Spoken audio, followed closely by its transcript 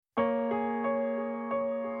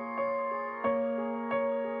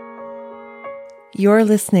You're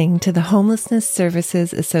listening to the Homelessness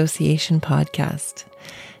Services Association podcast.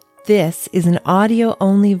 This is an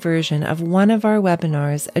audio-only version of one of our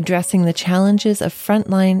webinars addressing the challenges of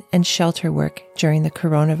frontline and shelter work during the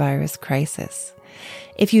coronavirus crisis.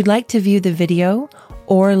 If you'd like to view the video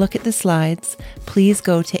or look at the slides, please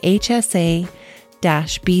go to hsa-bc.ca.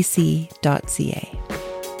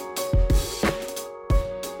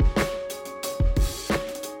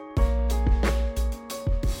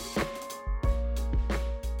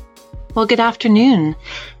 Well, good afternoon,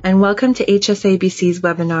 and welcome to HSABC's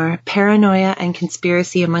webinar, Paranoia and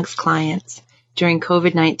Conspiracy Amongst Clients During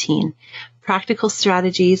COVID-19, Practical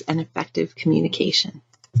Strategies and Effective Communication.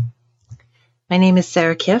 My name is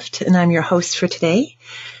Sarah Kift, and I'm your host for today.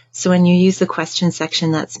 So when you use the question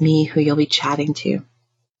section, that's me who you'll be chatting to.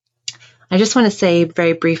 I just want to say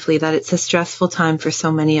very briefly that it's a stressful time for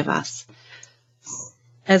so many of us,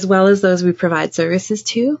 as well as those we provide services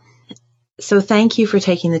to. So thank you for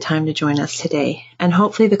taking the time to join us today, and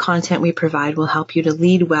hopefully the content we provide will help you to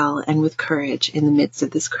lead well and with courage in the midst of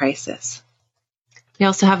this crisis. We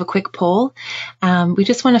also have a quick poll. We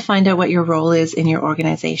just want to find out what your role is in your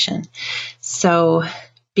organization. So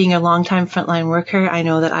being a longtime frontline worker, I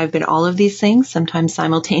know that I've been all of these things, sometimes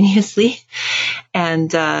simultaneously.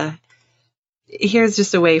 And here's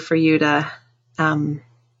just a way for you to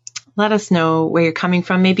let us know where you're coming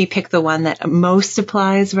from. Maybe pick the one that most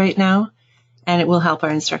applies right now. And it will help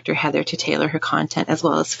our instructor, Heather, to tailor her content, as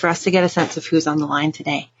well as for us to get a sense of who's on the line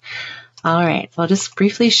today. All right, so I'll just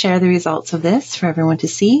briefly share the results of this for everyone to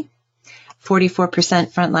see.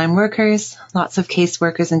 44% frontline workers, lots of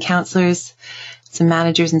caseworkers and counselors, some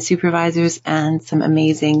managers and supervisors, and some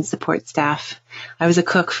amazing support staff. I was a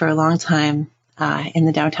cook for a long time in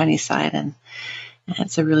the downtown east side, and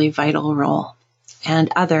it's a really vital role.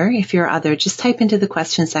 And other, if you're other, just type into the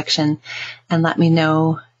question section and let me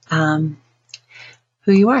know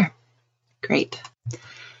who you are. Great.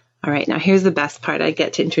 All right, now here's the best part. I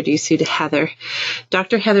get to introduce you to Heather.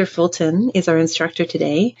 Dr. Heather Fulton is our instructor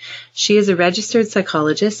today. She is a registered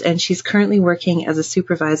psychologist, and she's currently working as a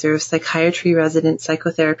supervisor of psychiatry resident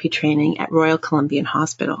psychotherapy training at Royal Columbian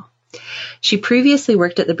Hospital. She previously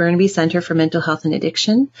worked at the Burnaby Center for Mental Health and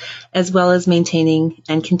Addiction, as well as maintaining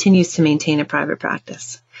and continues to maintain a private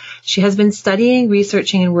practice. She has been studying,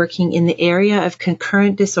 researching, and working in the area of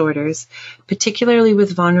concurrent disorders, particularly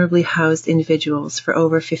with vulnerably housed individuals, for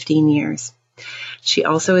over 15 years. She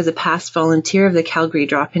also is a past volunteer of the Calgary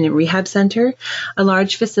Drop-In and Rehab Center, a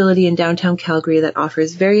large facility in downtown Calgary that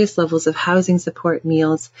offers various levels of housing support,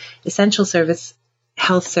 meals, essential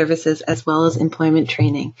health services, as well as employment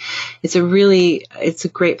training. It's a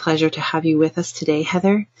great pleasure to have you with us today,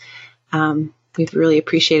 Heather. We've really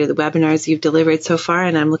appreciated the webinars you've delivered so far,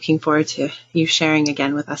 and I'm looking forward to you sharing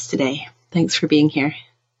again with us today. Thanks for being here.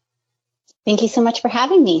 Thank you so much for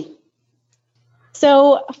having me.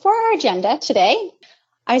 So for our agenda today,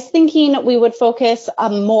 I was thinking we would focus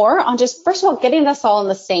more on just, first of all, getting us all on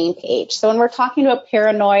the same page. So when we're talking about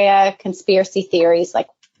paranoia, conspiracy theories, like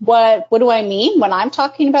what do I mean when I'm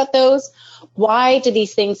talking about those? Why do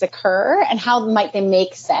these things occur, and how might they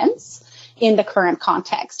make sense in the current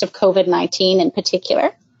context of COVID-19 in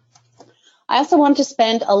particular? I also want to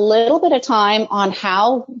spend a little bit of time on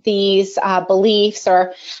how these beliefs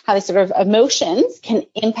or how these sort of emotions can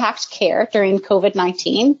impact care during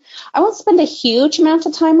COVID-19. I won't spend a huge amount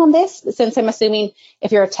of time on this, since I'm assuming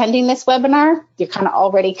if you're attending this webinar, you're kind of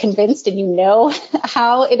already convinced and you know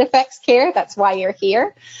how it affects care. That's why you're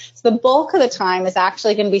here. So the bulk of the time is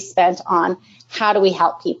actually going to be spent on how do we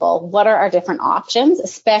help people? What are our different options,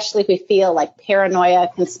 especially if we feel like paranoia,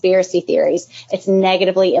 conspiracy theories, it's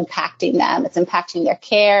negatively impacting them. It's impacting their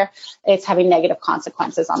care. It's having negative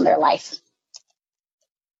consequences on their life.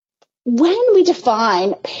 When we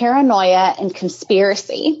define paranoia and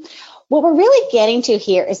conspiracy, what we're really getting to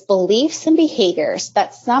here is beliefs and behaviors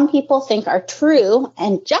that some people think are true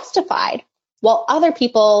and justified, while other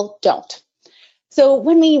people don't. So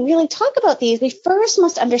when we really talk about these, we first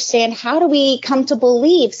must understand, how do we come to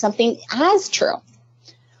believe something as true?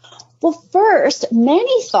 Well, first,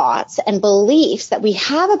 many thoughts and beliefs that we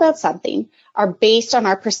have about something are based on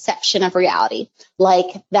our perception of reality,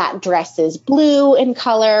 like that dress is blue in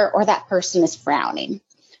color or that person is frowning.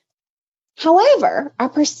 However, our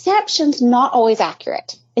perception's not always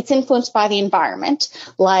accurate. It's influenced by the environment,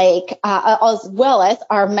 as well as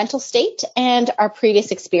our mental state and our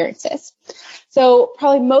previous experiences. So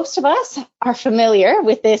probably most of us are familiar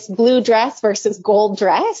with this blue dress versus gold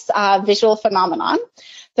dress visual phenomenon.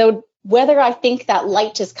 So whether I think that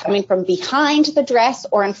light is coming from behind the dress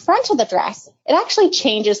or in front of the dress, it actually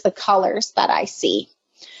changes the colors that I see.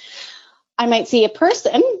 I might see a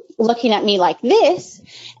person looking at me like this,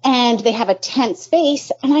 and they have a tense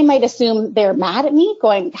face, and I might assume they're mad at me,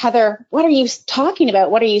 going, Heather, what are you talking about?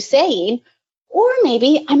 What are you saying? Or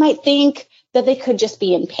maybe I might think that they could just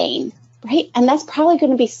be in pain, right? And that's probably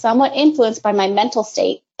going to be somewhat influenced by my mental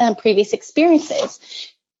state and previous experiences,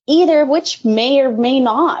 either of which may or may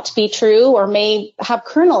not be true or may have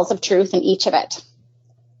kernels of truth in each of it.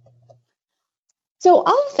 So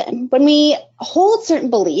often when we hold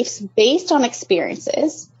certain beliefs based on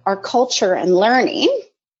experiences, our culture and learning,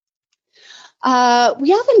 we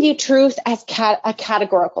often view truth as a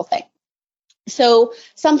categorical thing. So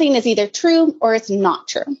something is either true or it's not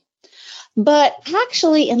true. But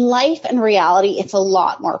actually in life and reality, it's a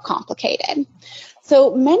lot more complicated.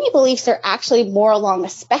 So many beliefs are actually more along the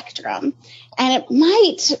spectrum, and it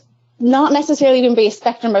might not necessarily even be a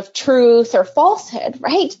spectrum of truth or falsehood,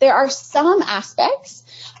 right? There are some aspects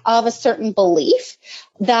of a certain belief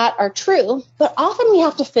that are true, but often we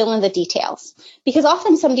have to fill in the details because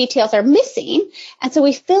often some details are missing. And so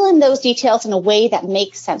we fill in those details in a way that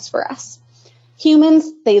makes sense for us.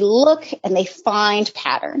 Humans, they look and they find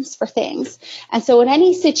patterns for things. And so in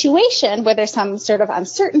any situation where there's some sort of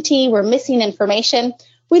uncertainty, we're missing information,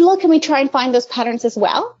 we look and we try and find those patterns as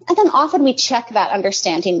well. And then often we check that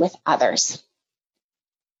understanding with others.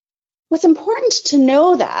 What's important to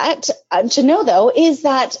know though, is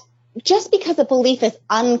that just because a belief is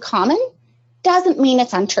uncommon doesn't mean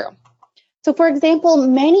it's untrue. So for example,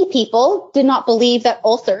 many people did not believe that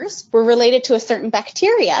ulcers were related to a certain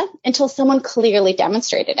bacteria until someone clearly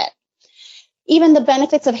demonstrated it. Even the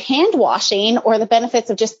benefits of hand washing or the benefits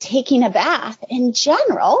of just taking a bath in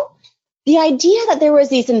general, the idea that there was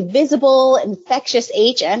these invisible infectious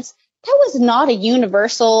agents, that was not a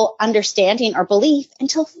universal understanding or belief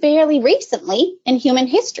until fairly recently in human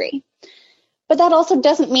history. But that also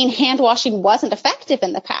doesn't mean hand washing wasn't effective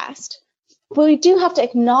in the past. But we do have to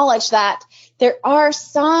acknowledge that there are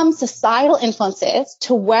some societal influences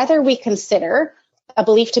to whether we consider a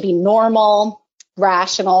belief to be normal,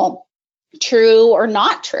 rational, true, or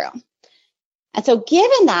not true. And so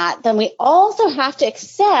given that, then we also have to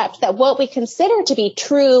accept that what we consider to be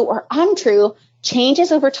true or untrue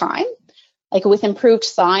changes over time, like with improved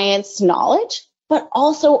science knowledge, but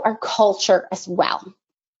also our culture as well.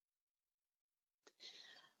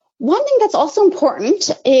 One thing that's also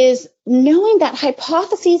important is knowing that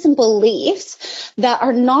hypotheses and beliefs that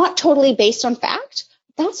are not totally based on fact,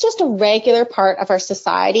 that's just a regular part of our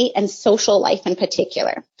society and social life in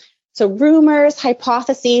particular. So rumors,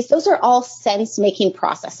 hypotheses, those are all sense-making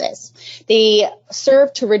processes. They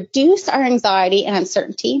serve to reduce our anxiety and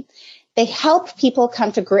uncertainty. They help people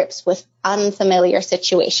come to grips with unfamiliar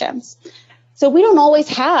situations. So we don't always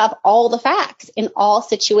have all the facts in all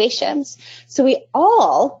situations. So we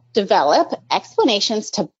all develop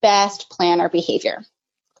explanations to best plan our behavior.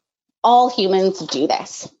 All humans do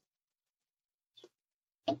this.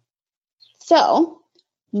 So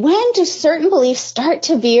when do certain beliefs start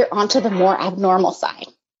to veer onto the more abnormal side,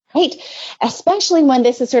 right? Especially when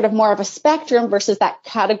this is sort of more of a spectrum versus that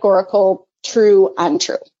categorical true,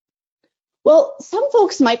 untrue. Well, some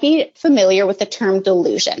folks might be familiar with the term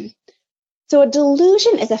delusion. So a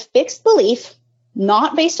delusion is a fixed belief,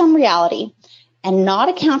 not based on reality, and not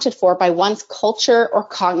accounted for by one's culture or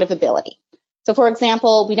cognitive ability. So for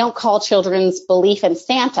example, we don't call children's belief in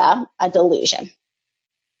Santa a delusion.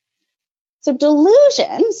 So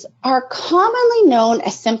delusions are commonly known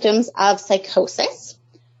as symptoms of psychosis,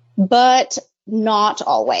 but not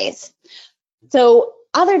always. So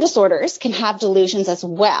other disorders can have delusions as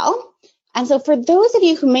well. And so for those of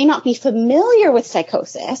you who may not be familiar with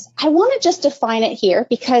psychosis, I want to just define it here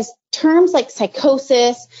because terms like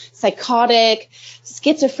psychosis, psychotic,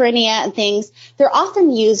 schizophrenia, and things, they're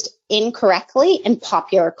often used incorrectly in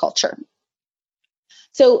popular culture.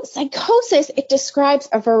 So psychosis, it describes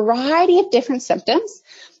a variety of different symptoms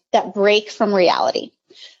that break from reality.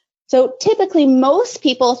 So typically most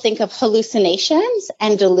people think of hallucinations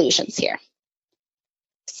and delusions here.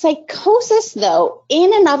 Psychosis, though,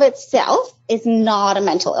 in and of itself is not a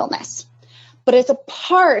mental illness, but it's a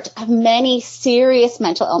part of many serious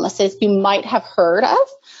mental illnesses you might have heard of,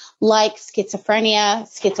 like schizophrenia,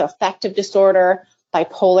 schizoaffective disorder,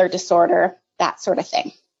 bipolar disorder, that sort of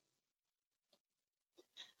thing.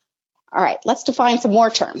 All right, let's define some more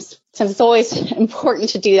terms, since it's always important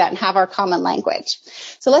to do that and have our common language.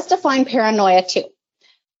 So let's define paranoia too.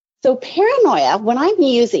 So paranoia, when I'm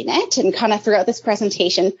using it and kind of throughout this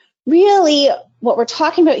presentation, really what we're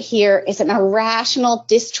talking about here is an irrational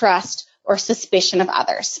distrust or suspicion of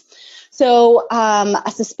others. So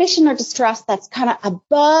a suspicion or distrust that's kind of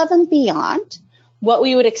above and beyond what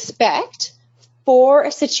we would expect for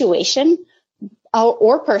a situation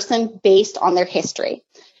or person based on their history.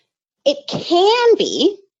 It can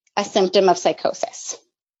be a symptom of psychosis.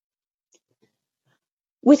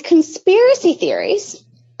 With conspiracy theories,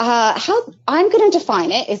 how I'm going to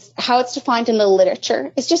define it is how it's defined in the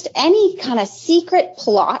literature. It's just any kind of secret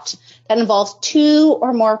plot that involves two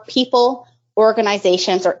or more people,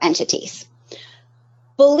 organizations, or entities.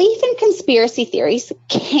 Belief in conspiracy theories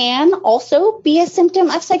can also be a symptom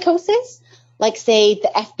of psychosis, like say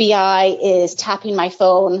the FBI is tapping my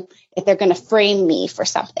phone if they're going to frame me for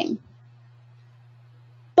something,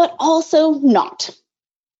 but also not,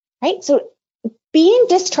 right? So being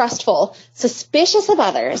distrustful, suspicious of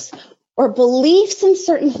others, or beliefs in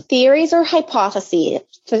certain theories or hypotheses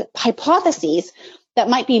that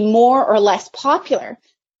might be more or less popular,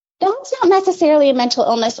 that's not necessarily a mental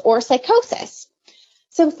illness or psychosis.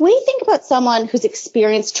 So if we think about someone who's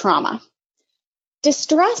experienced trauma,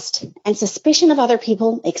 distrust and suspicion of other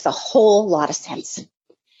people makes a whole lot of sense.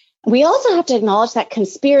 We also have to acknowledge that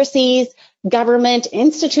conspiracies, government,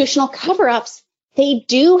 institutional cover-ups, they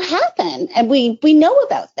do happen, and we know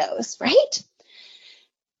about those, right?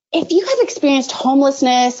 If you have experienced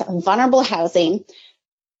homelessness, vulnerable housing,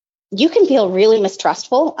 you can feel really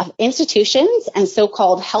mistrustful of institutions and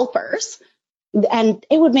so-called helpers, and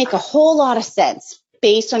it would make a whole lot of sense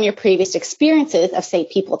based on your previous experiences of, say,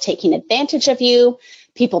 people taking advantage of you,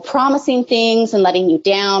 people promising things and letting you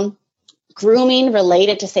down, grooming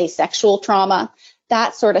related to, say, sexual trauma,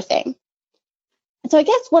 that sort of thing. And so I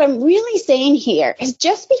guess what I'm really saying here is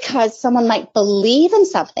just because someone might believe in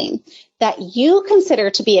something that you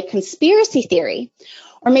consider to be a conspiracy theory,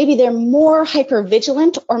 or maybe they're more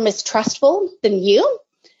hypervigilant or mistrustful than you,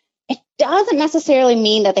 it doesn't necessarily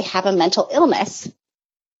mean that they have a mental illness,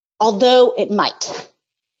 although it might.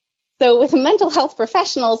 So with mental health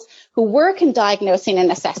professionals who work in diagnosing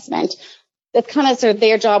and assessment, that's kind of sort of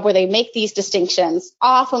their job where they make these distinctions.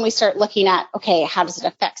 Often we start looking at, okay, how does it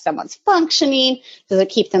affect someone's functioning? Does it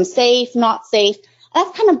keep them safe, not safe?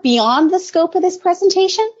 That's kind of beyond the scope of this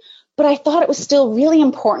presentation, but I thought it was still really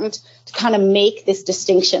important to kind of make this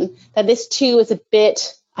distinction that this too is a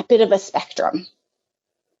bit of a spectrum.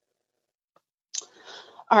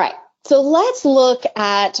 All right, so let's look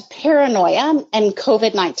at paranoia and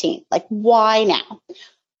COVID-19. Like, why now?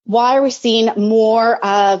 Why are we seeing more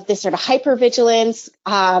of this sort of hypervigilance,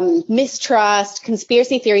 mistrust,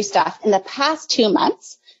 conspiracy theory stuff in the past 2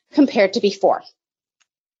 months compared to before?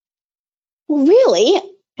 Well, really,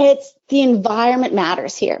 it's the environment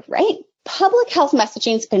matters here, right? Public health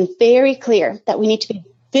messaging has been very clear that we need to be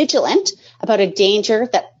vigilant about a danger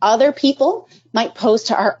that other people might pose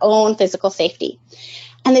to our own physical safety.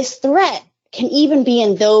 And this threat can even be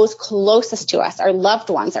in those closest to us, our loved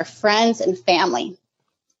ones, our friends and family.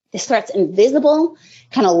 This threat's invisible,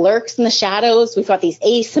 kind of lurks in the shadows. We've got these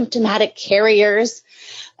asymptomatic carriers,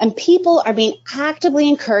 and people are being actively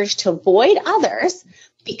encouraged to avoid others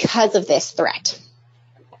because of this threat.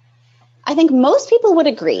 I think most people would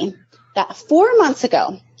agree that 4 months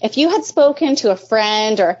ago, if you had spoken to a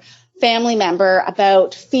friend or family member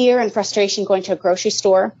about fear and frustration going to a grocery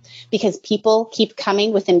store because people keep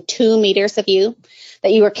coming within 2 meters of you,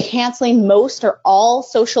 that you were canceling most or all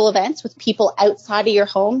social events with people outside of your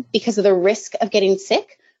home because of the risk of getting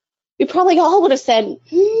sick, we probably all would have said,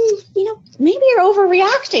 maybe you're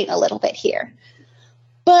overreacting a little bit here.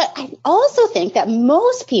 But I also think that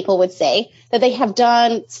most people would say that they have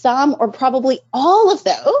done some or probably all of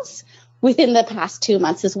those within the past 2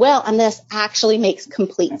 months as well, and this actually makes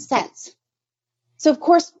complete sense. So, of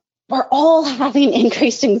course, we're all having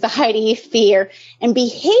increased anxiety, fear, and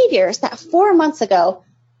behaviors that 4 months ago,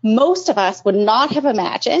 most of us would not have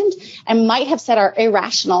imagined and might have said are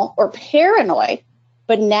irrational or paranoid,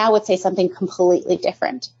 but now would say something completely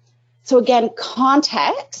different. So again,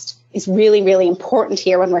 context is really, really important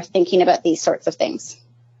here when we're thinking about these sorts of things.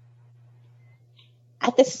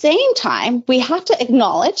 At the same time, we have to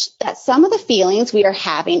acknowledge that some of the feelings we are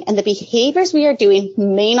having and the behaviors we are doing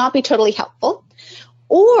may not be totally helpful,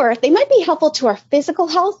 or they might be helpful to our physical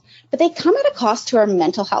health, but they come at a cost to our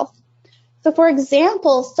mental health. So for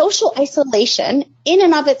example, social isolation in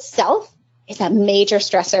and of itself is a major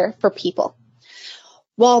stressor for people.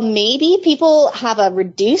 While maybe people have a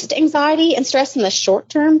reduced anxiety and stress in the short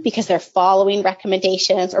term because they're following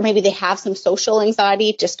recommendations, or maybe they have some social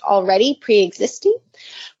anxiety just already pre-existing,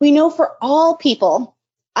 we know for all people,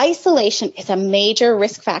 isolation is a major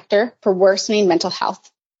risk factor for worsening mental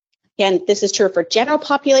health. Again, this is true for general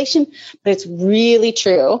population, but it's really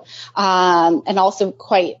true and also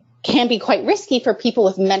can be quite risky for people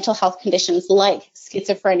with mental health conditions like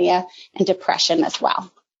schizophrenia and depression as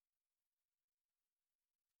well.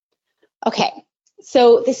 Okay,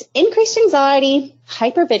 So this increased anxiety,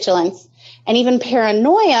 hypervigilance, and even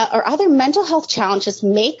paranoia or other mental health challenges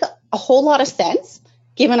make a whole lot of sense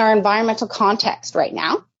given our environmental context right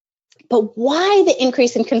now. But why the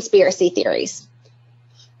increase in conspiracy theories?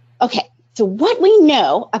 Okay, so what we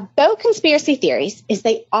know about conspiracy theories is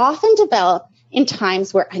they often develop in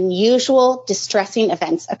times where unusual, distressing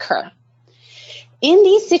events occur. In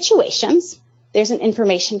these situations, there's an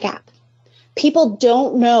information gap. People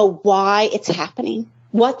don't know why it's happening,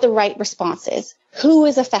 what the right response is, who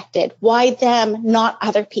is affected, why them, not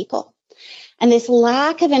other people. And this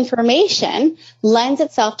lack of information lends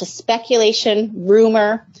itself to speculation,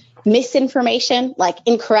 rumor, misinformation, like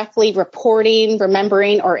incorrectly reporting,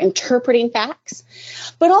 remembering, or interpreting facts,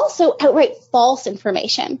 but also outright false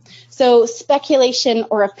information. So speculation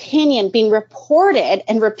or opinion being reported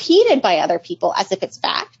and repeated by other people as if it's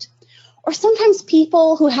fact. Or sometimes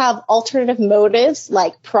people who have alternative motives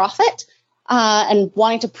like profit and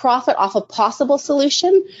wanting to profit off a possible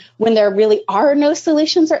solution when there really are no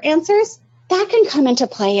solutions or answers, that can come into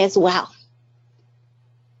play as well.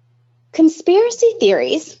 Conspiracy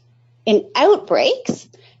theories in outbreaks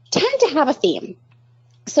tend to have a theme.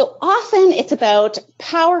 So often it's about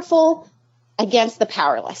powerful against the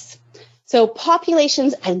powerless. So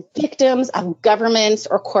populations as victims of governments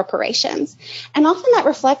or corporations. And often that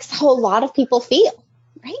reflects how a lot of people feel,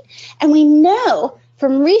 right? And we know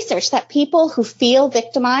from research that people who feel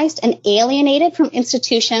victimized and alienated from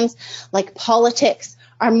institutions like politics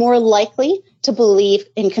are more likely to believe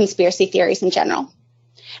in conspiracy theories in general.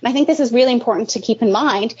 And I think this is really important to keep in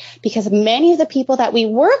mind because many of the people that we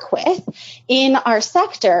work with in our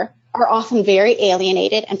sector are often very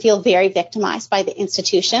alienated and feel very victimized by the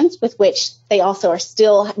institutions with which they also are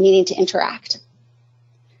still needing to interact.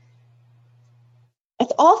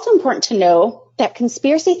 It's also important to know that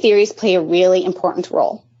conspiracy theories play a really important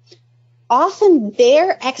role. Often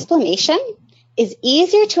their explanation is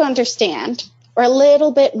easier to understand or a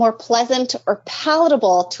little bit more pleasant or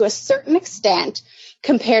palatable to a certain extent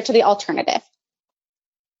compared to the alternative.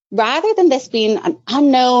 Rather than this being an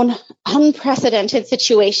unknown, unprecedented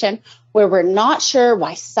situation where we're not sure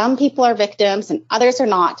why some people are victims and others are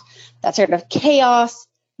not, that sort of chaos,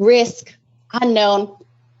 risk, unknown,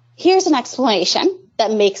 here's an explanation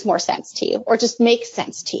that makes more sense to you or just makes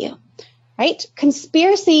sense to you, right?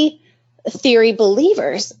 Conspiracy theory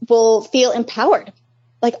believers will feel empowered.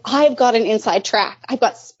 Like, I've got an inside track. I've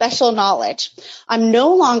got special knowledge. I'm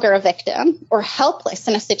no longer a victim or helpless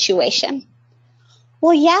in a situation.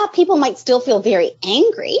 Well, yeah, people might still feel very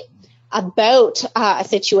angry about a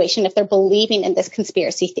situation if they're believing in this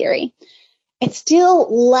conspiracy theory. It's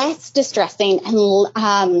still less distressing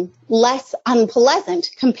and less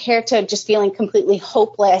unpleasant compared to just feeling completely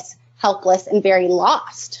hopeless, helpless, and very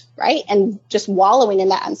lost, right? And just wallowing in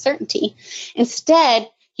that uncertainty. Instead,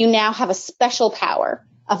 you now have a special power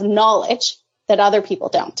of knowledge that other people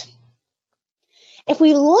don't. If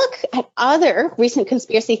we look at other recent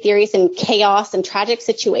conspiracy theories in chaos and tragic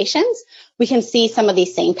situations, we can see some of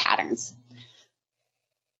these same patterns.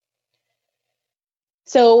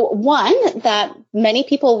 So one that many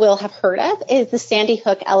people will have heard of is the Sandy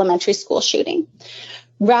Hook Elementary School shooting.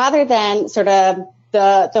 Rather than sort of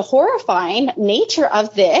the horrifying nature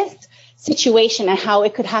of this situation and how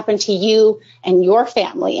it could happen to you and your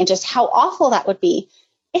family and just how awful that would be,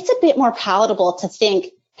 it's a bit more palatable to think,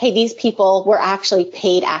 hey, these people were actually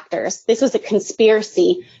paid actors. This was a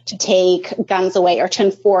conspiracy to take guns away or to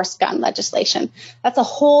enforce gun legislation. That's a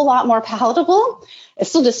whole lot more palatable. It's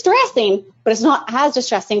still distressing, but it's not as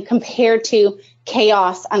distressing compared to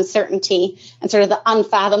chaos, uncertainty, and sort of the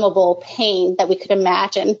unfathomable pain that we could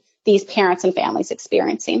imagine these parents and families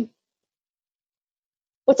experiencing.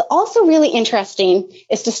 What's also really interesting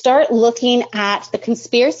is to start looking at the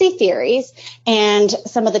conspiracy theories and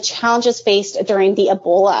some of the challenges faced during the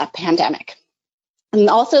Ebola pandemic. And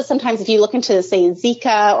also sometimes if you look into, say,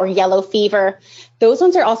 Zika or yellow fever, those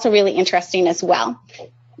ones are also really interesting as well,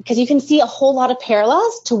 because you can see a whole lot of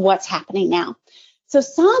parallels to what's happening now. So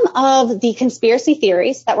some of the conspiracy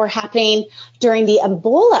theories that were happening during the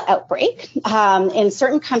Ebola outbreak in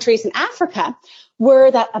certain countries in Africa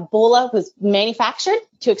were that Ebola was manufactured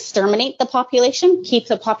to exterminate the population, keep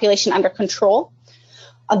the population under control.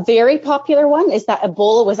 A very popular one is that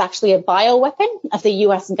Ebola was actually a bioweapon of the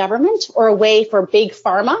US government or a way for big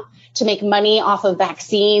pharma to make money off of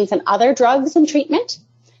vaccines and other drugs and treatment.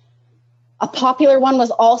 A popular one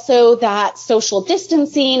was also that social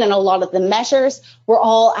distancing and a lot of the measures were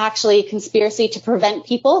all actually a conspiracy to prevent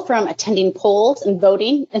people from attending polls and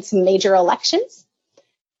voting in some major elections.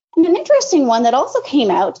 And an interesting one that also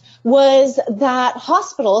came out was that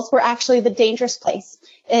hospitals were actually the dangerous place.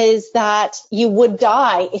 is that you would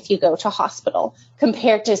die if you go to hospital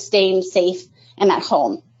compared to staying safe and at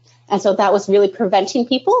home. And so that was really preventing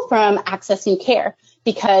people from accessing care,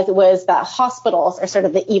 because it was the hospitals are sort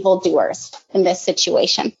of the evildoers in this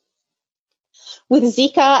situation. With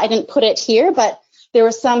Zika, I didn't put it here, but there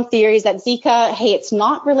were some theories that Zika, hey, it's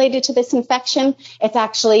not related to this infection. It's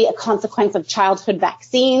actually a consequence of childhood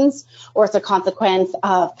vaccines, or it's a consequence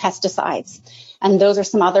of pesticides. And those are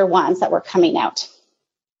some other ones that were coming out.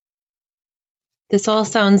 This all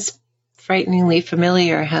sounds frighteningly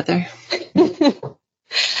familiar, Heather.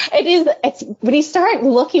 It's when you start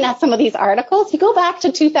looking at some of these articles, you go back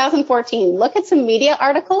to 2014, look at some media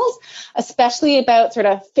articles, especially about sort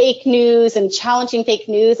of fake news and challenging fake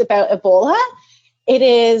news about Ebola. It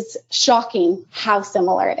is shocking how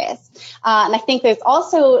similar it is. And I think there's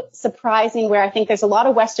also surprising where I think there's a lot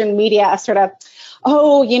of Western media sort of,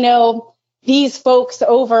 oh, you know, these folks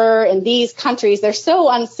over in these countries, they're so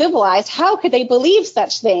uncivilized. How could they believe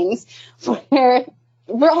such things? Where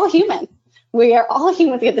we're all human. We are all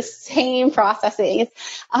humans. We have the same processes.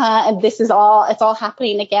 And it's all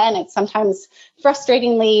happening again. It's sometimes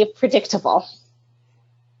frustratingly predictable.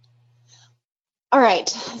 All right.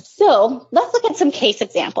 So let's look at some case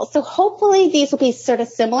examples. So hopefully these will be sort of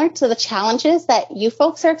similar to the challenges that you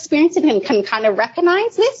folks are experiencing and can kind of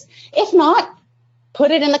recognize this. If not,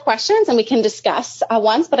 put it in the questions and we can discuss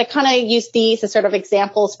ones, but I kind of use these as sort of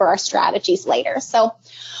examples for our strategies later. So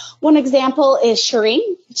one example is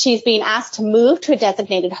Shireen. She's being asked to move to a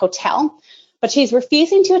designated hotel, but she's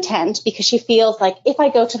refusing to attend because she feels like if I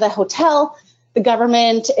go to the hotel, the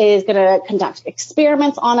government is going to conduct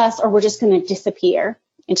experiments on us, or we're just going to disappear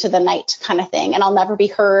into the night kind of thing, and I'll never be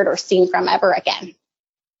heard or seen from ever again.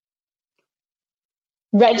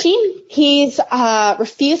 Reggie, he's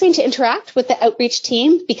refusing to interact with the outreach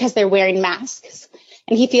team because they're wearing masks.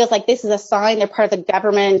 And he feels like this is a sign they're part of the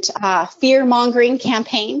government fear-mongering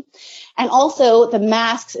campaign. And also the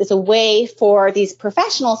masks is a way for these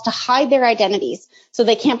professionals to hide their identities so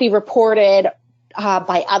they can't be reported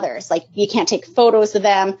by others. Like you can't take photos of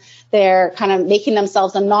them. They're kind of making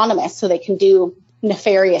themselves anonymous so they can do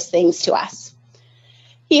nefarious things to us.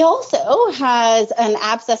 He also has an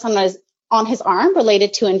abscess on his arm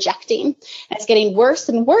related to injecting. And it's getting worse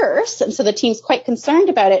and worse. And so the team's quite concerned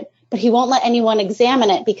about it, but he won't let anyone examine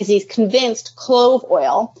it because he's convinced clove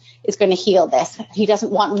oil is going to heal this. He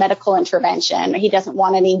doesn't want medical intervention. He doesn't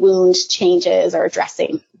want any wound changes or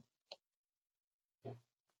dressing.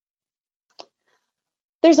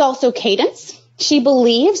 There's also Cadence. They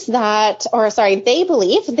believe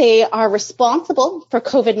they are responsible for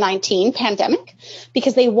COVID-19 pandemic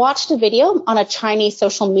because they watched a video on a Chinese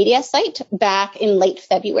social media site back in late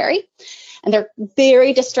February. And they're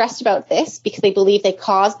very distressed about this because they believe they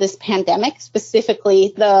caused this pandemic,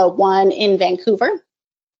 specifically the one in Vancouver.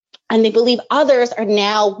 And they believe others are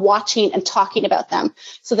now watching and talking about them.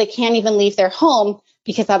 So they can't even leave their home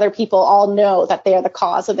because other people all know that they are the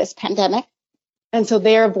cause of this pandemic. And so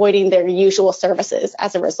they're avoiding their usual services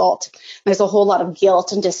as a result. There's a whole lot of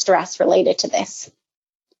guilt and distress related to this.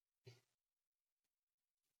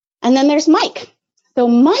 And then there's Mike. So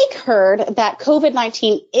Mike heard that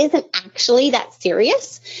COVID-19 isn't actually that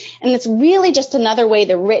serious. And it's really just another way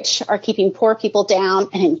the rich are keeping poor people down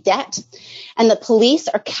and in debt. And the police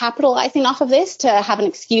are capitalizing off of this to have an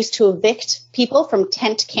excuse to evict people from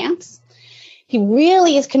tent camps. He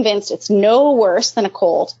really is convinced it's no worse than a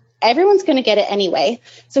cold. Everyone's going to get it anyway.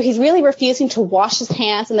 So he's really refusing to wash his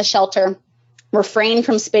hands in the shelter, refrain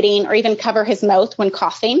from spitting, or even cover his mouth when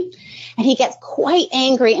coughing. And he gets quite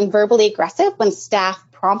angry and verbally aggressive when staff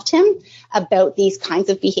prompt him about these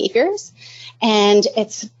kinds of behaviors. And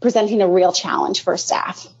it's presenting a real challenge for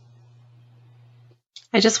staff.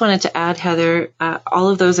 I just wanted to add, Heather, all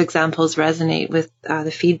of those examples resonate with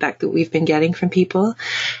the feedback that we've been getting from people.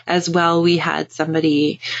 As well, we had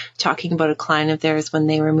somebody talking about a client of theirs when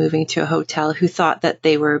they were moving to a hotel who thought that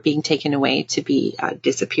they were being taken away to be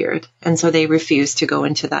disappeared. And so they refused to go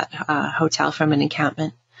into that hotel from an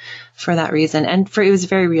encampment for that reason. And it was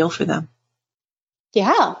very real for them.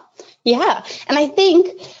 Yeah. And I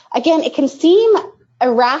think, again, it can seem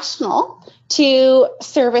irrational to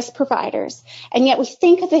service providers. And yet we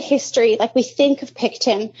think of the history, like we think of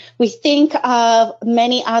Picton, we think of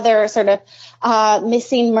many other sort of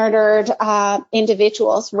missing, murdered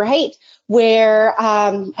individuals, right? Where,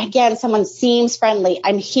 again, someone seems friendly.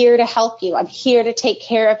 I'm here to help you. I'm here to take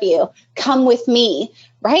care of you. Come with me,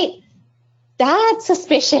 right? That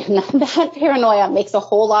suspicion, that paranoia makes a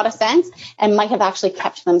whole lot of sense and might have actually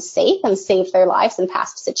kept them safe and saved their lives in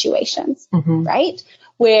past situations, right?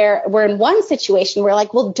 where we're in one situation, we're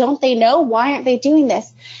like, well, don't they know? Why aren't they doing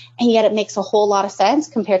this? And yet it makes a whole lot of sense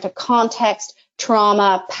compared to context,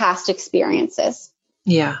 trauma, past experiences.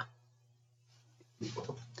 Yeah.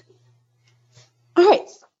 All right.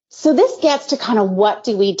 So this gets to kind of what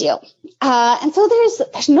do we do? And so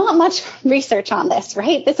there's not much research on this,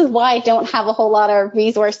 right? This is why I don't have a whole lot of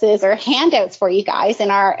resources or handouts for you guys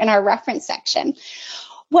in our reference section.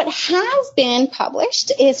 What has been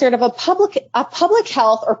published is sort of a public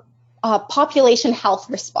health or population health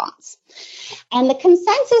response. And the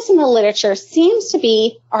consensus in the literature seems to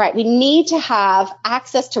be, all right, we need to have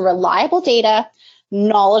access to reliable data,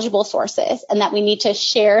 knowledgeable sources, and that we need to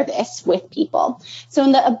share this with people. So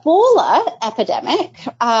in the Ebola epidemic,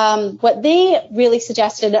 what they really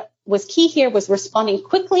suggested was key here was responding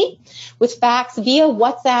quickly with facts via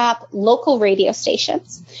WhatsApp, local radio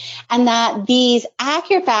stations, and that these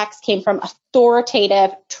accurate facts came from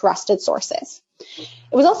authoritative, trusted sources.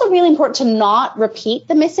 It was also really important to not repeat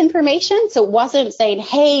the misinformation. So it wasn't saying,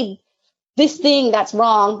 hey, this thing that's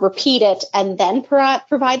wrong, repeat it, and then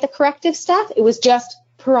provide the corrective stuff. It was just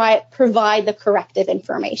provide the corrective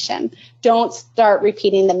information. Don't start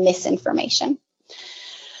repeating the misinformation.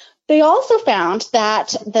 They also found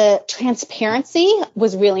that the transparency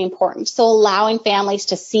was really important. So allowing families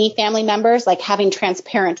to see family members, like having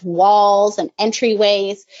transparent walls and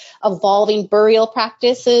entryways, evolving burial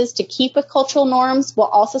practices to keep with cultural norms while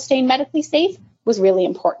also staying medically safe was really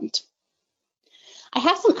important. I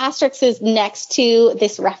have some asterisks next to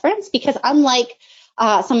this reference because unlike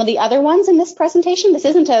some of the other ones in this presentation, this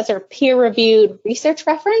isn't a sort of peer-reviewed research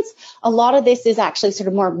reference. A lot of this is actually sort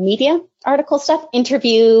of more media article stuff,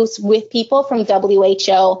 interviews with people from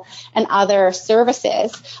WHO and other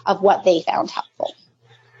services of what they found helpful.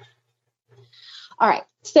 All right,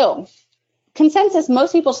 so consensus,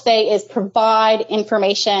 most people say, is provide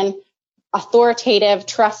information, authoritative,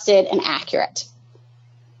 trusted, and accurate.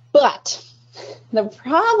 But the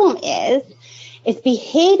problem is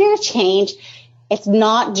behavior change. It's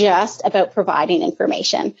not just about providing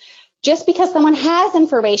information. Just because someone has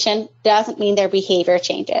information doesn't mean their behavior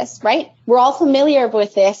changes, right? We're all familiar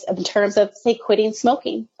with this in terms of, say, quitting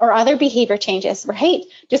smoking or other behavior changes, right?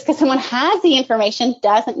 Just because someone has the information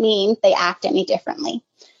doesn't mean they act any differently.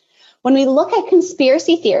 When we look at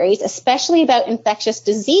conspiracy theories, especially about infectious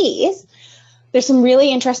disease, there's some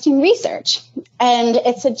really interesting research, and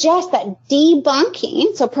it suggests that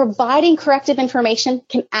debunking, so providing corrective information,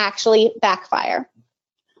 can actually backfire.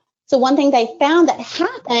 So one thing they found that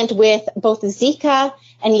happened with both Zika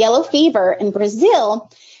and yellow fever in Brazil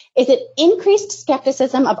is it increased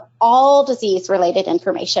skepticism of all disease-related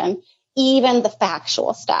information, even the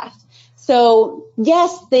factual stuff. So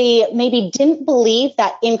yes, they maybe didn't believe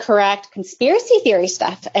that incorrect conspiracy theory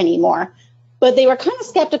stuff anymore, but they were kind of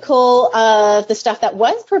skeptical of the stuff that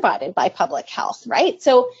was provided by public health, right?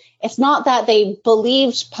 So it's not that they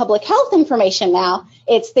believed public health information now,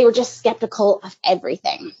 it's they were just skeptical of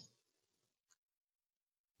everything.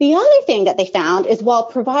 The other thing that they found is while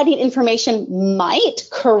providing information might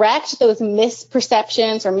correct those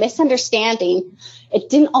misperceptions or misunderstanding, it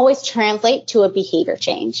didn't always translate to a behavior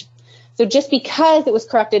change. So just because it was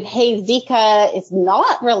corrected, hey, Zika is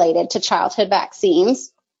not related to childhood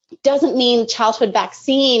vaccines, doesn't mean childhood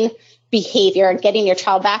vaccine behavior and getting your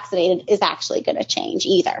child vaccinated is actually going to change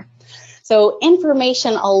either. So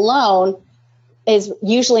information alone is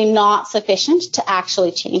usually not sufficient to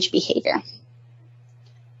actually change behavior.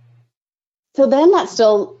 So then that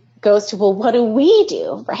still goes to, well, what do we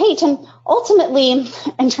do, right? And ultimately,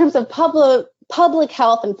 in terms of public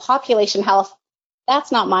health and population health,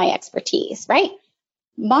 that's not my expertise, right?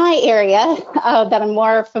 My area that I'm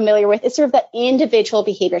more familiar with is sort of the individual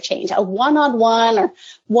behavior change, a one-on-one or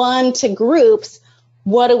one to groups.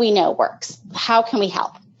 What do we know works? How can we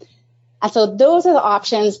help? And so those are the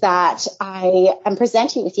options that I am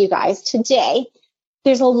presenting with you guys today.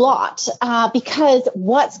 There's a lot because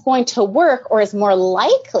what's going to work or is more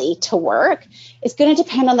likely to work is going to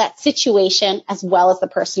depend on that situation as well as the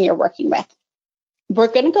person you're working with. We're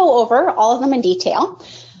going to go over all of them in detail.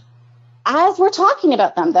 As we're talking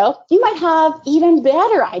about them, though, you might have even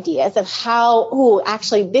better ideas of how,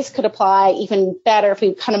 actually, this could apply even better if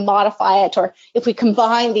we kind of modify it or if we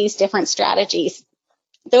combine these different strategies.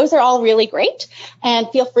 Those are all really great, and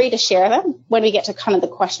feel free to share them when we get to kind of the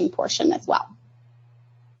question portion as well.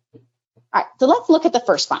 All right, so let's look at the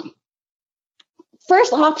first one.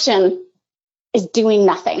 First option is doing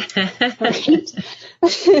nothing, right?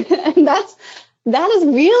 And that is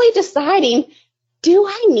really deciding, do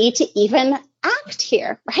I need to even act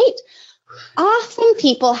here, right? Often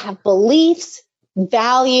people have beliefs,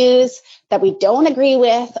 values that we don't agree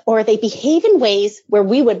with, or they behave in ways where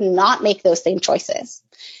we would not make those same choices.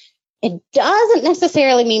 It doesn't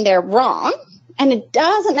necessarily mean they're wrong, and it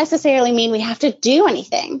doesn't necessarily mean we have to do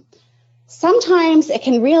anything. Sometimes it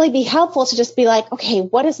can really be helpful to just be like, okay,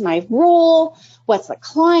 what is my role? What's the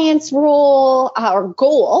client's role or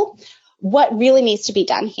goal? What really needs to be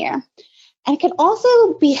done here? And it can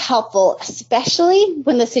also be helpful, especially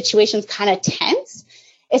when the situation's kind of tense,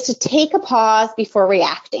 is to take a pause before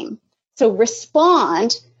reacting. So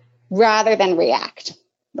respond rather than react,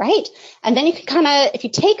 right? And then you can kind of, if you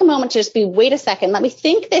take a moment to just be, wait a second, let me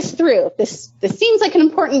think this through. This seems like an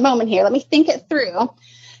important moment here. Let me think it through.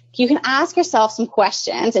 You can ask yourself some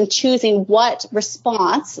questions and choosing what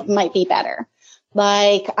response might be better.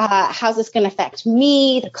 Like, how's this going to affect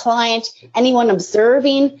me, the client, anyone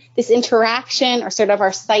observing this interaction, or sort of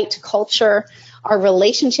our site culture, our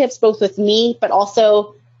relationships, both with me, but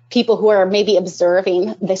also people who are maybe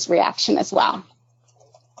observing this reaction as well.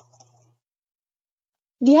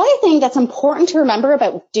 The other thing that's important to remember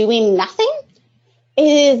about doing nothing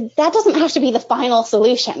is that doesn't have to be the final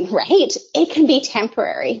solution, right? It can be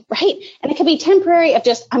temporary, right? And it can be temporary of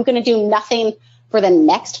just, I'm going to do nothing for the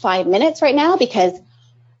next 5 minutes right now because,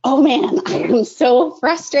 oh man, I am so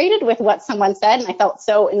frustrated with what someone said. And I felt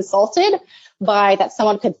so insulted by that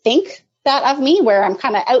someone could think that of me, where I'm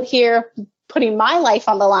kind of out here putting my life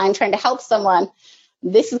on the line, trying to help someone.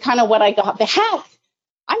 This is kind of what I got. But heck,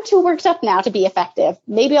 I'm too worked up now to be effective.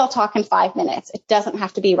 Maybe I'll talk in 5 minutes. It doesn't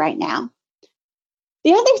have to be right now.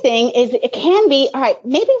 The other thing is it can be, all right,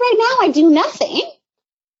 maybe right now I do nothing,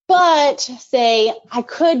 but say I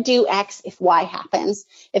could do X if Y happens.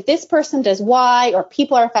 If this person does Y or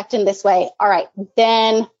people are affected this way, all right,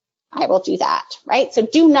 then I will do that, right? So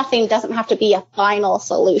do nothing doesn't have to be a final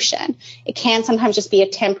solution. It can sometimes just be a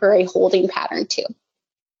temporary holding pattern too.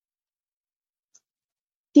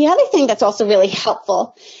 The other thing that's also really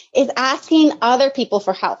helpful is asking other people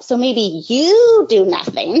for help. So maybe you do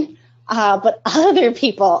nothing, but other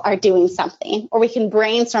people are doing something, or we can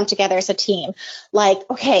brainstorm together as a team. Like,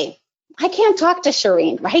 okay, I can't talk to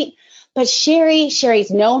Shireen, right? But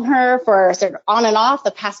Sherry's known her for sort of on and off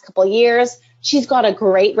the past couple of years. She's got a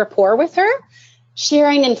great rapport with her.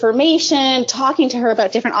 Sharing information, talking to her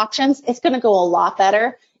about different options, it's going to go a lot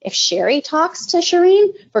better if Sherry talks to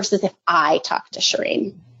Shireen versus if I talk to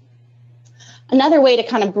Shireen. Another way to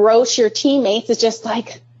kind of broach your teammates is just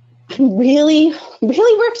like, I'm really,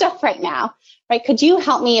 really worked up right now, right? Could you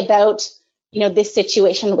help me about, this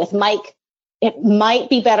situation with Mike? It might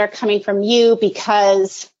be better coming from you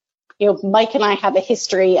because, Mike and I have a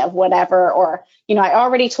history of whatever, or, I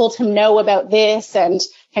already told him no about this and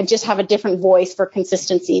just have a different voice for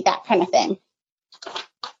consistency, that kind of thing.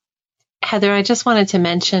 Heather, I just wanted to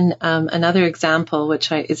mention another example,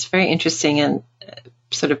 which is very interesting and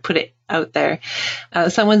sort of put it out there.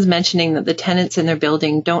 Someone's mentioning that the tenants in their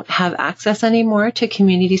building don't have access anymore to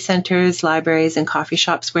community centers, libraries, and coffee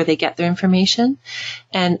shops where they get their information.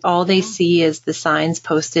 And all they see is the signs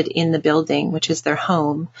posted in the building, which is their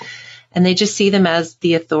home. And they just see them as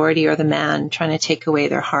the authority or the man trying to take away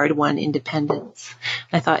their hard-won independence.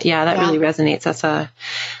 I thought, that really resonates.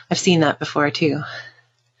 I've seen that before too.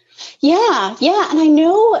 Yeah. And I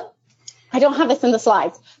know I don't have this in the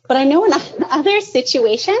slides, but I know in other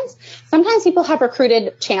situations, sometimes people have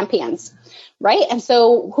recruited champions, right? And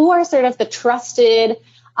so who are sort of the trusted,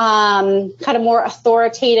 kind of more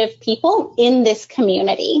authoritative people in this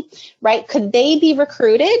community, right? Could they be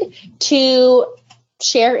recruited to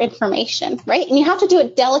share information, right? And you have to do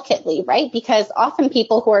it delicately, right? Because often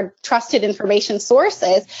people who are trusted information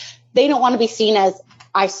sources, they don't want to be seen as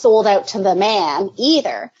I sold out to the man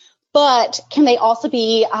either. But can they also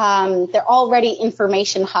be, they're already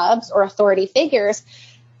information hubs or authority figures.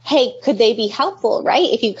 Hey, could they be helpful, right?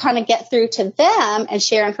 If you kind of get through to them and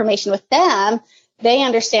share information with them, they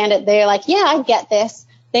understand it. They're like, yeah, I get this.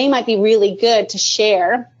 They might be really good to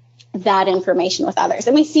share that information with others.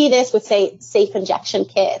 And we see this with, say, safe injection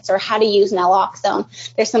kits or how to use naloxone.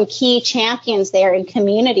 There's some key champions there in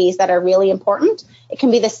communities that are really important. It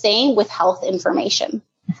can be the same with health information.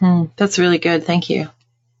 Mm-hmm. That's really good. Thank you.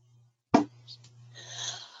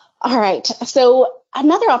 All right. So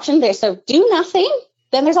another option there. So do nothing.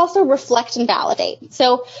 Then there's also reflect and validate.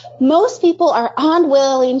 So most people are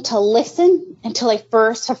unwilling to listen until they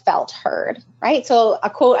first have felt heard, right? So a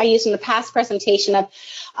quote I used in the past presentation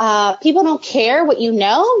of people don't care what you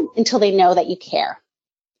know until they know that you care.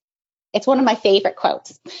 It's one of my favorite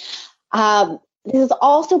quotes. This is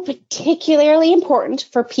also particularly important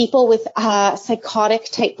for people with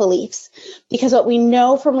psychotic type beliefs, because what we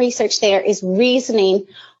know from research there is reasoning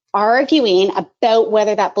arguing about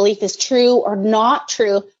whether that belief is true or not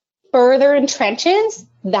true further entrenches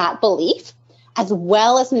that belief, as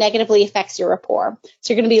well as negatively affects your rapport.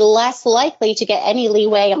 So you're going to be less likely to get any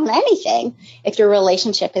leeway on anything if your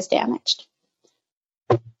relationship is damaged.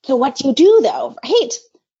 So what do you do though, right?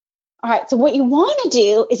 All right, so what you want to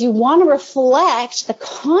do is you want to reflect the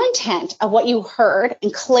content of what you heard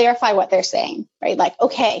and clarify what they're saying, right? Like,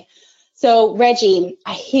 okay, so Reggie,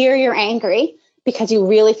 I hear you're angry because you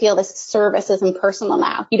really feel this service is impersonal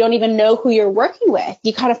now. You don't even know who you're working with.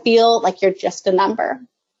 You kind of feel like you're just a number,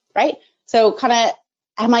 right? So kind of,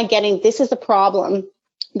 am I getting, this is the problem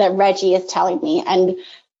that Reggie is telling me, and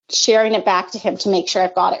sharing it back to him to make sure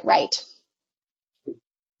I've got it right.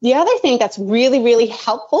 The other thing that's really, really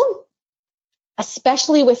helpful,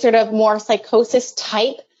 especially with sort of more psychosis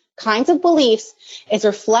type kinds of beliefs, is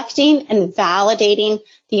reflecting and validating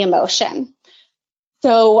the emotion.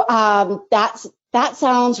 So that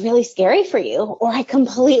sounds really scary for you, or I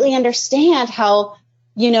completely understand how,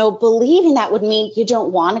 believing that would mean you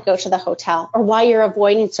don't want to go to the hotel, or why you're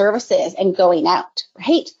avoiding services and going out,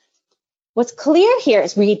 right? What's clear here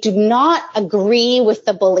is we do not agree with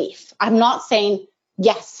the belief. I'm not saying,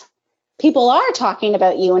 yes, people are talking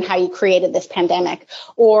about you and how you created this pandemic,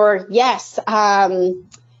 or yes,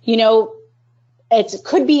 it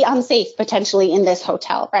could be unsafe potentially in this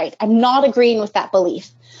hotel, right? I'm not agreeing with that belief.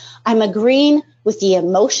 I'm agreeing with the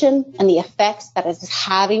emotion and the effects that it's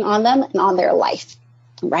having on them and on their life,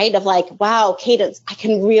 right? Of like, wow, Cadence, I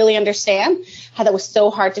can really understand how that was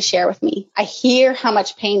so hard to share with me. I hear how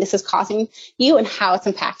much pain this is causing you and how it's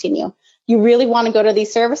impacting you. You really want to go to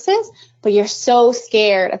these services, but you're so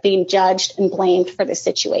scared of being judged and blamed for this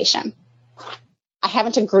situation. I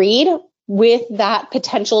haven't agreed with that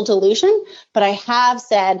potential delusion, but I have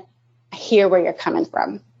said, I hear where you're coming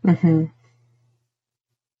from. Mm-hmm.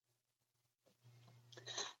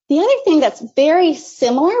 The other thing that's very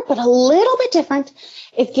similar, but a little bit different,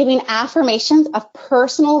 is giving affirmations of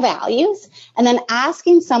personal values and then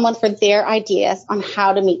asking someone for their ideas on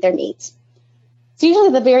how to meet their needs. So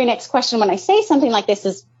usually the very next question when I say something like this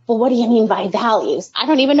is, well, what do you mean by values? I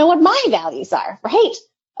don't even know what my values are, right?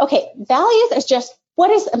 Okay, values is just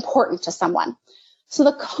what is important to someone. So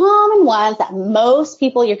the common ones that most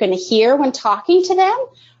people you're going to hear when talking to them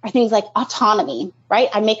are things like autonomy, right?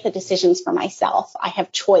 I make the decisions for myself. I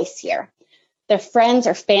have choice here. Their friends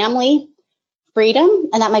or family, freedom,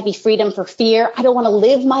 and that might be freedom for fear. I don't want to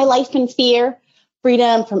live my life in fear.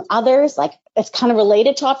 Freedom from others, like it's kind of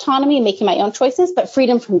related to autonomy, making my own choices, but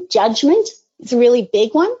freedom from judgment is a really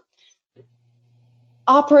big one.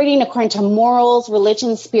 Operating according to morals,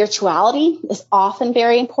 religion, spirituality is often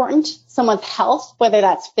very important. Someone's health, whether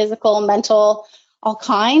that's physical, mental, all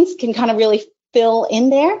kinds, can kind of really fill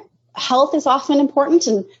in there. Health is often important,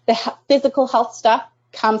 and the physical health stuff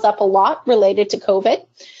comes up a lot related to COVID.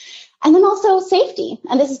 And then also safety.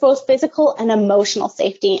 And this is both physical and emotional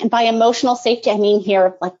safety. And by emotional safety, I mean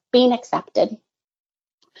here, like being accepted.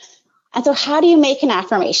 And so how do you make an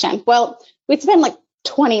affirmation? Well, we'd spend like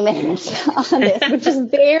 20 minutes on this, which is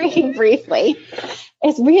very briefly.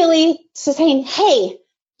 It's really saying, hey,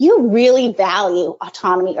 you really value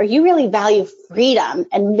autonomy, or you really value freedom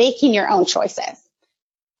and making your own choices.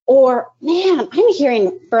 Or, man, I'm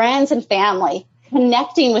hearing friends and family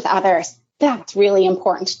connecting with others. That's really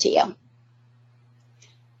important to you.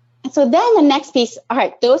 And so then the next piece, all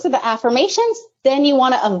right, those are the affirmations. Then you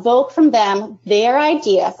want to evoke from them their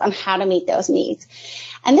ideas on how to meet those needs.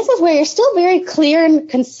 And this is where you're still very clear and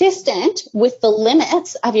consistent with the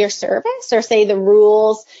limits of your service, or say the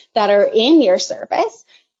rules that are in your service.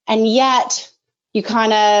 And yet you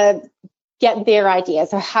kind of get their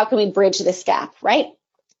ideas of how can we bridge this gap, right?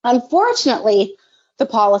 Unfortunately, the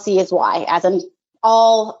policy is why, as in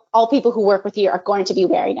all people who work with you are going to be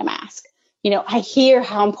wearing a mask. I hear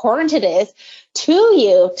how important it is to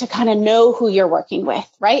you to kind of know who you're working with,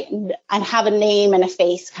 right? And have a name and a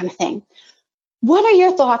face kind of thing. What are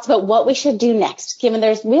your thoughts about what we should do next, given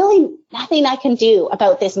there's really nothing I can do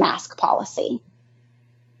about this mask policy?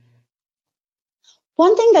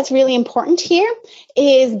 One thing that's really important here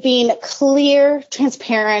is being clear,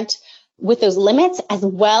 transparent with those limits, as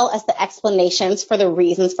well as the explanations for the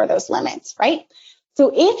reasons for those limits, right? So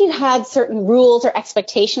if you had certain rules or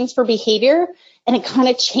expectations for behavior and it kind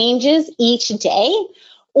of changes each day,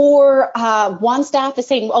 or one staff is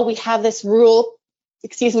saying, oh, we have this rule,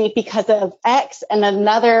 because of X, and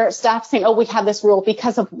another staff saying, oh, we have this rule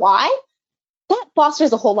because of Y, that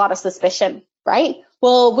fosters a whole lot of suspicion, right?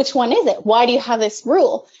 Well, which one is it? Why do you have this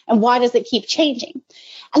rule? And why does it keep changing?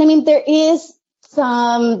 And I mean, there is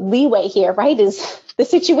some leeway here, right? Is the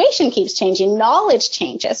situation keeps changing, knowledge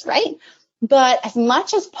changes, right? but as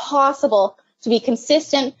much as possible to be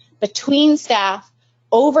consistent between staff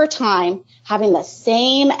over time, having the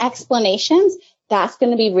same explanations, that's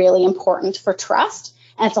going to be really important for trust.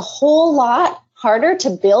 And it's a whole lot harder to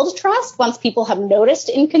build trust once people have noticed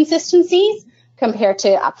inconsistencies compared to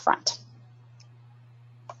upfront.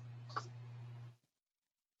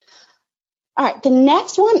 All right, the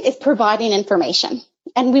next one is providing information.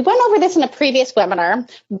 And we went over this in a previous webinar,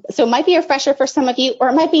 so it might be a refresher for some of you, or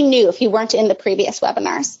it might be new if you weren't in the previous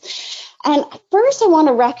webinars. And first, I want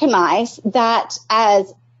to recognize that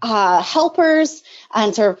as helpers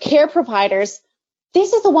and sort of care providers,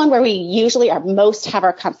 this is the one where we usually are most have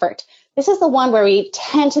our comfort. This is the one where we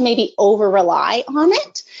tend to maybe over-rely on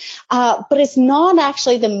it, but it's not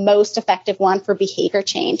actually the most effective one for behavior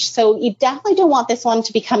change. So you definitely don't want this one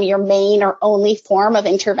to become your main or only form of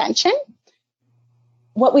intervention.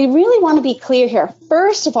 What we really want to be clear here,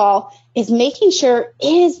 first of all, is making sure,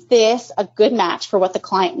 is this a good match for what the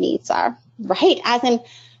client needs are, right? As in,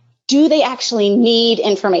 do they actually need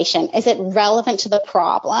information? Is it relevant to the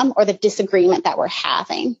problem or the disagreement that we're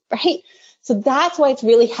having, right? So that's why it's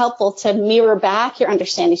really helpful to mirror back your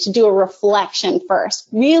understanding, to do a reflection first.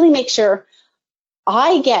 Really make sure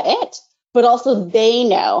I get it, but also they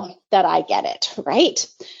know that I get it, right?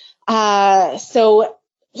 So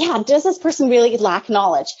yeah, does this person really lack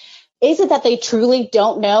knowledge? Is it that they truly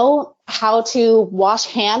don't know how to wash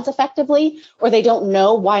hands effectively, or they don't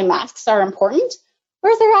know why masks are important? Or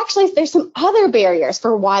is there's some other barriers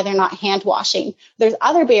for why they're not hand washing? There's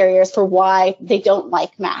other barriers for why they don't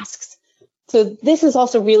like masks. So this is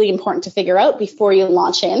also really important to figure out before you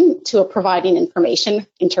launch into a providing information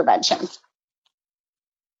intervention.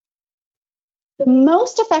 The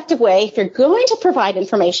most effective way, if you're going to provide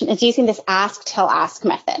information, is using this ask, tell, ask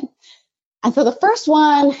method. And so the first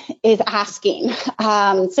one is asking.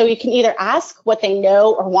 So you can either ask what they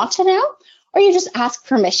know or want to know, or you just ask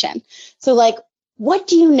permission. So like, what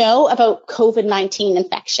do you know about COVID-19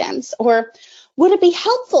 infections? Or would it be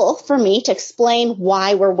helpful for me to explain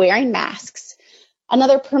why we're wearing masks?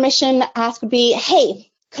 Another permission ask would be,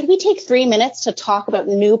 hey, could we take 3 minutes to talk about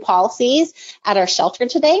new policies at our shelter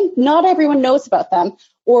today? Not everyone knows about them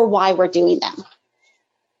or why we're doing them.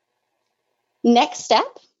 Next step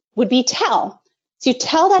would be tell. So you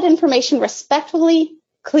tell that information respectfully,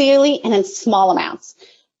 clearly, and in small amounts.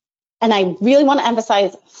 And I really want to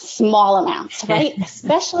emphasize small amounts, right?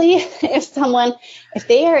 Especially if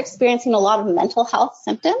they are experiencing a lot of mental health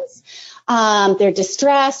symptoms, they're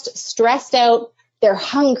distressed, stressed out, they're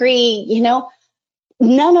hungry, no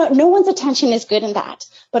one's attention is good in that.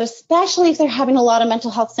 But especially if they're having a lot of mental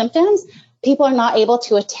health symptoms, people are not able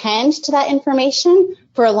to attend to that information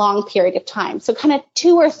for a long period of time. So kind of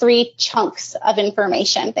 2 or 3 chunks of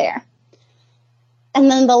information there. And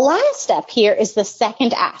then the last step here is the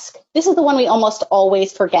second ask. This is the one we almost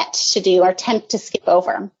always forget to do or tend to skip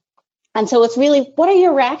over. And so it's really, what are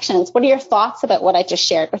your reactions? What are your thoughts about what I just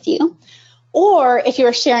shared with you? Or if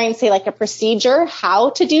you're sharing, say, like a procedure,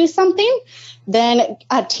 how to do something, then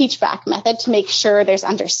a teach back method to make sure there's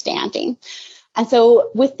understanding. And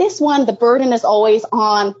so with this one, the burden is always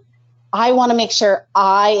on, I want to make sure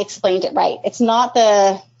I explained it right. It's not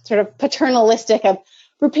the sort of paternalistic of,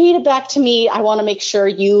 repeat it back to me, I want to make sure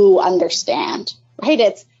you understand, right?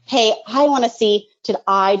 It's, hey, I want to see, did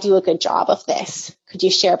I do a good job of this? Could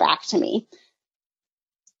you share back to me?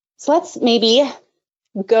 So let's maybe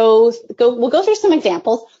we'll go through some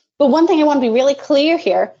examples, but one thing I want to be really clear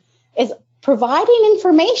here is providing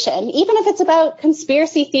information, even if it's about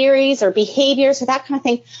conspiracy theories or behaviors or that kind of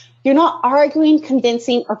thing, you're not arguing,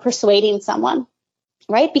 convincing, or persuading someone,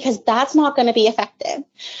 right? Because that's not going to be effective,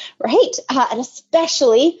 right? And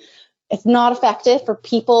especially it's not effective for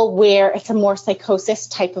people where it's a more psychosis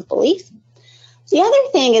type of belief. The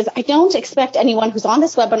other thing is I don't expect anyone who's on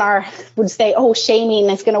this webinar would say, oh, shaming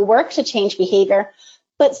is going to work to change behavior.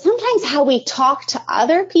 But sometimes how we talk to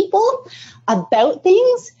other people about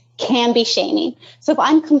things can be shaming. So if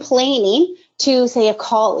I'm complaining to, say, a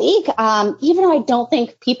colleague, even though I don't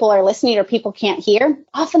think people are listening or people can't hear,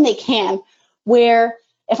 often they can, where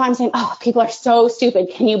if I'm saying, oh, people are so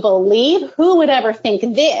stupid, can you believe? Who would ever think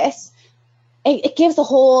this? It gives a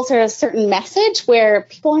whole sort of certain message where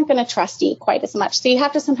people aren't going to trust you quite as much. So you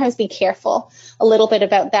have to sometimes be careful a little bit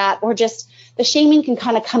about that, or just the shaming can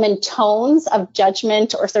kind of come in tones of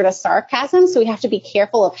judgment or sort of sarcasm. So we have to be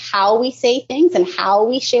careful of how we say things and how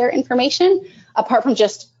we share information, apart from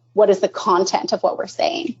just what is the content of what we're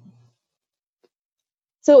saying.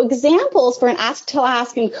 So examples for an ask, tell,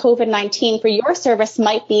 ask in COVID-19 for your service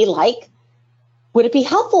might be like, would it be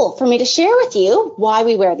helpful for me to share with you why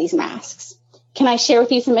we wear these masks? Can I share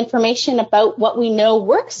with you some information about what we know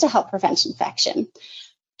works to help prevent infection?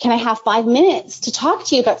 Can I have 5 minutes to talk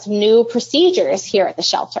to you about some new procedures here at the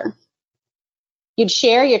shelter? You'd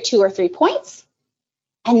share your 2 or 3 points,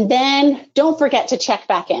 and then don't forget to check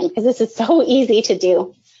back in, because this is so easy to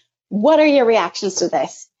do. What are your reactions to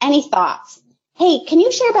this? Any thoughts? Hey, can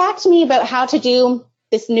you share back to me about how to do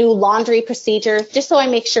this new laundry procedure, just so I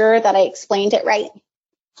make sure that I explained it right?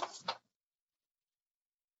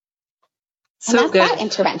 So and that's good. That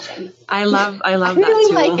intervention. I love I that really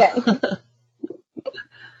too. like it.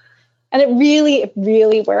 And it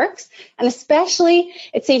really works. And especially,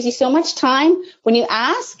 it saves you so much time when you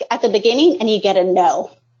ask at the beginning and you get a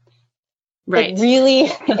no. Right. It really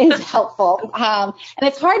is helpful. And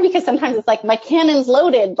it's hard because sometimes it's like, my cannon's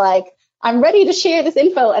loaded, like, I'm ready to share this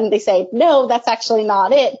info. And they say, no, that's actually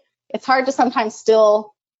not it. It's hard to sometimes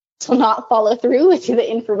still to not follow through with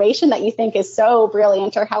the information that you think is so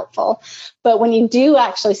brilliant or helpful. But when you do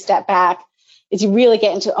actually step back, is you really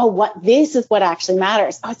get into, this is what actually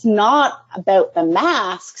matters. Oh, it's not about the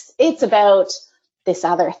masks. It's about this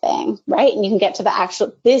other thing, right? And you can get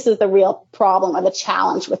to this is the real problem or the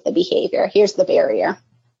challenge with the behavior. Here's the barrier.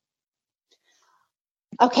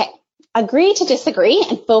 Okay. Agree to disagree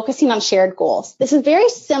and focusing on shared goals. This is very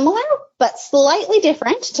similar, but slightly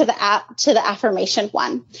different to the affirmation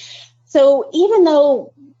one. So even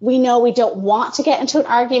though we know we don't want to get into an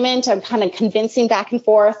argument or kind of convincing back and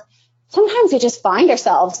forth, sometimes we just find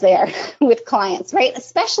ourselves there with clients, right?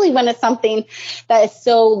 Especially when it's something that is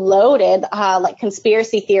so loaded, like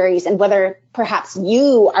conspiracy theories, and whether perhaps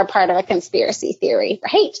you are part of a conspiracy theory,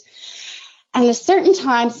 right? And at certain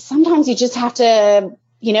times, sometimes you just have to,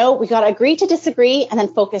 we got to agree to disagree and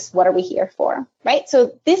then focus, what are we here for, right?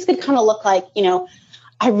 So this could kind of look like,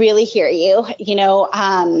 I really hear you,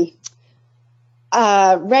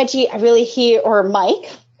 Reggie, I really hear, or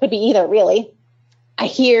Mike, could be either really. I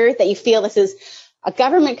hear that you feel this is a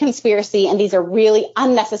government conspiracy and these are really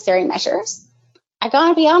unnecessary measures. I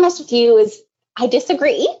gotta be honest with you, is I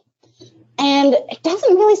disagree. And it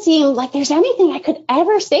doesn't really seem like there's anything I could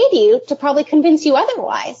ever say to you to probably convince you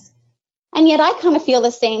otherwise. And yet I kind of feel the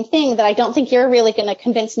same thing, that I don't think you're really going to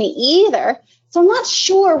convince me either. So I'm not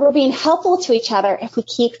sure we're being helpful to each other if we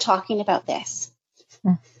keep talking about this.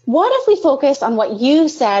 What if we focus on what you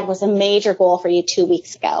said was a major goal for you 2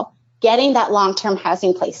 weeks ago? Getting that long-term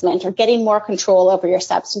housing placement or getting more control over your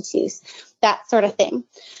substance use, that sort of thing.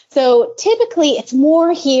 So typically it's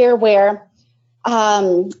more here where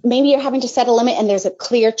maybe you're having to set a limit and there's a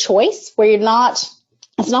clear choice where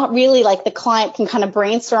it's not really like the client can kind of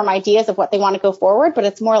brainstorm ideas of what they want to go forward, but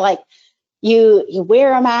it's more like you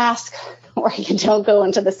wear a mask or you don't go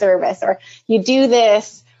into the service, or you do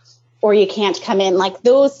this or you can't come in. Like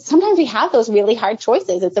those, sometimes we have those really hard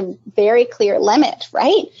choices. It's a very clear limit,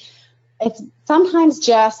 right? It's sometimes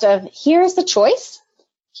just here's the choice,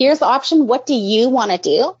 here's the option, what do you want to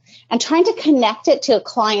do? And trying to connect it to a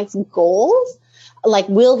client's goals, like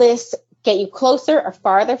will this get you closer or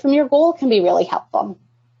farther from your goal, can be really helpful.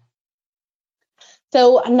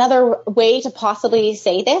 So another way to possibly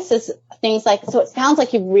say this is things like, so it sounds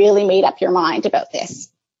like you've really made up your mind about this.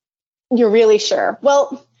 You're really sure.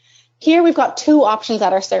 Well, here we've got 2 options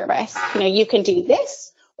at our service. You can do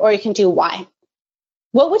this or you can do Y.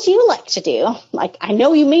 What would you like to do? Like, I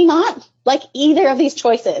know you may not like either of these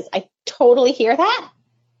choices. I totally hear that.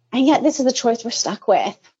 And yet this is the choice we're stuck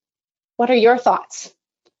with. What are your thoughts?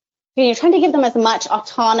 You're trying to give them as much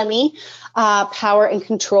autonomy, power, and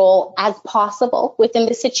control as possible within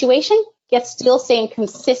the situation, yet still staying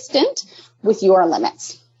consistent with your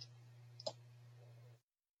limits.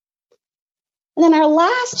 And then our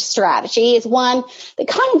last strategy is one that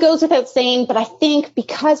kind of goes without saying, but I think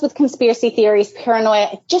because with conspiracy theories,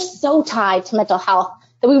 paranoia, it's just so tied to mental health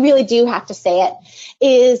that we really do have to say it,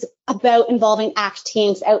 is about involving ACT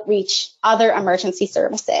teams, outreach, other emergency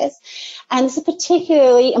services. And this is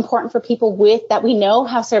particularly important for people that we know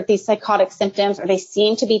have sort of these psychotic symptoms, or they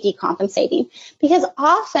seem to be decompensating, because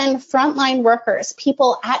often frontline workers,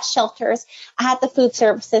 people at shelters, at the food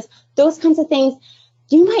services, those kinds of things,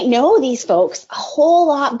 you might know these folks a whole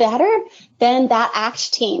lot better than that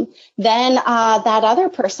ACT team, than that other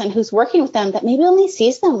person who's working with them that maybe only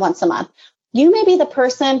sees them once a month. You may be the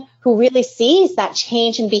person who really sees that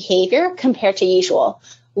change in behavior compared to usual.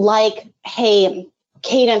 Like, hey,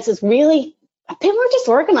 Cadence is really a bit more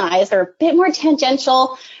disorganized or a bit more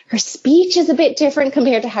tangential. Her speech is a bit different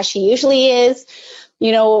compared to how she usually is.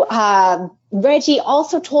 Reggie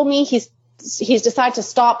also told me he's decided to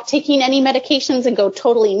stop taking any medications and go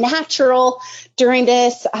totally natural during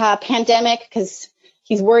this pandemic because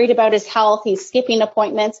he's worried about his health. He's skipping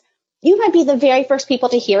appointments. you might be the very first people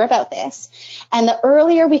to hear about this. And the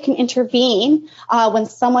earlier we can intervene when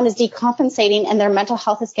someone is decompensating and their mental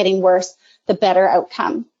health is getting worse, the better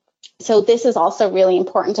outcome. So this is also really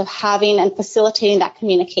important of having and facilitating that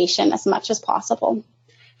communication as much as possible.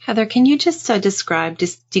 Heather, can you just describe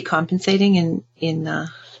decompensating in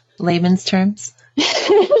layman's terms?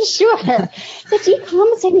 Sure. So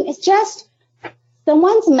decompensating is just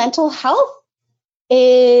someone's mental health.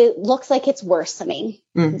 It looks like it's worsening,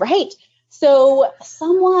 right? So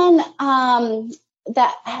someone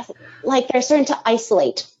that like they're starting to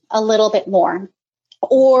isolate a little bit more,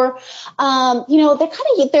 or they're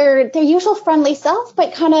kind of their usual friendly self,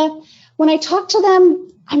 but kind of when I talk to them,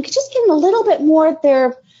 I'm just getting a little bit more.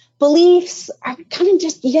 Their beliefs are kind of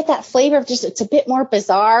just, you get that flavor of just it's a bit more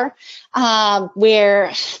bizarre.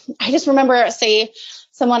 Where I just remember, say,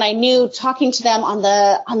 someone I knew talking to them on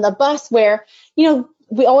the bus where,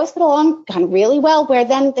 we always get along kind of really well, where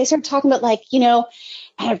then they started talking about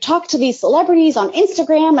I've talked to these celebrities on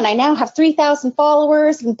Instagram and I now have 3,000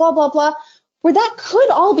 followers and blah, blah, blah, where that could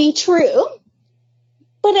all be true,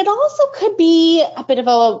 but it also could be a bit of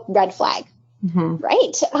a red flag,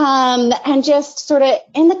 right? And just sort of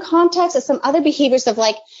in the context of some other behaviors of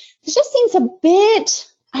it just seems a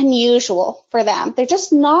bit unusual for them. They're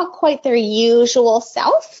just not quite their usual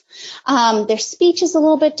self. Their speech is a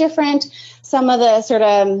little bit different. Some of the sort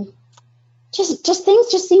of just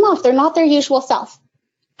things just seem off. They're not their usual self.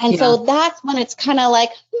 And so that's when it's kind of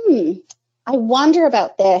I wonder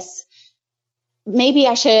about this. Maybe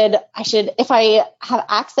I should, if I have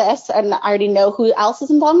access and I already know who else is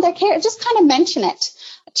involved in their care, just kind of mention it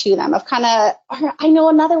to them. Or I know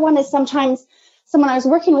another one is sometimes someone I was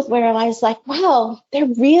working with where I was like, wow, they're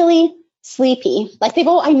really sleepy.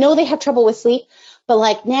 I know they have trouble with sleep,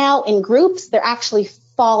 but now in groups, they're actually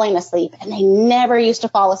falling asleep and they never used to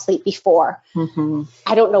fall asleep before.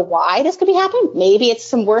 I don't know why this could be happening. Maybe it's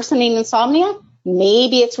some worsening insomnia.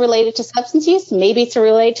 Maybe it's related to substance use. Maybe it's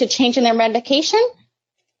related to changing their medication.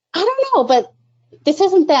 I don't know, but this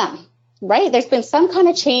isn't them, right? There's been some kind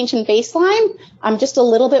of change in baseline. I'm just a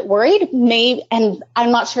little bit worried. And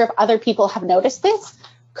I'm not sure if other people have noticed this.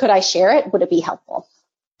 Could I share it? Would it be helpful?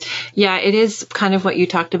 Yeah, it is kind of what you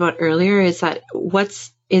talked about earlier, is that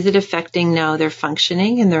is it affecting now their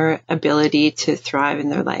functioning and their ability to thrive in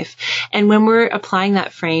their life? And when we're applying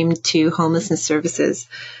that frame to homelessness services,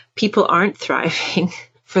 people aren't thriving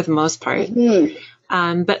for the most part.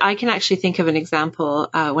 But I can actually think of an example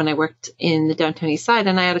when I worked in the downtown east side,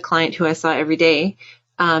 and I had a client who I saw every day,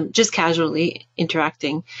 just casually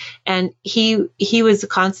interacting. And he was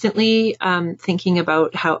constantly thinking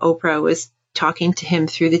about how Oprah was talking to him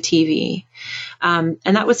through the TV. And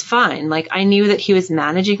that was fine. I knew that he was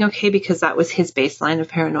managing okay because that was his baseline of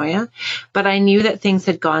paranoia. But I knew that things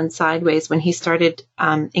had gone sideways when he started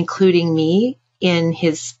including me in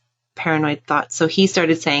his paranoid thoughts. So he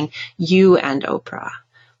started saying, you and Oprah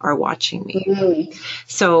are watching me.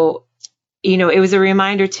 So, it was a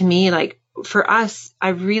reminder to me, for us, I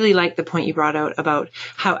really like the point you brought out about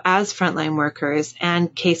how as frontline workers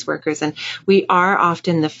and caseworkers, and we are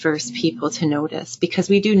often the first people to notice because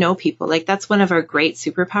we do know people. That's one of our great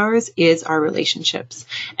superpowers is our relationships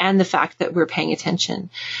and the fact that we're paying attention.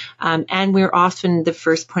 And we're often the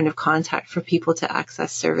first point of contact for people to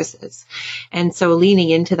access services. And so leaning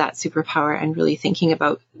into that superpower and really thinking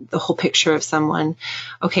about the whole picture of someone.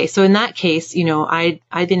 Okay, so in that case,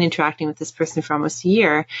 I'd been interacting with this person for almost a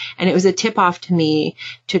year, and it was a tip off to me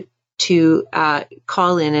to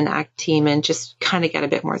call in an ACT team and just kind of get a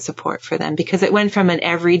bit more support for them, because it went from an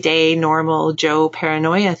everyday normal Joe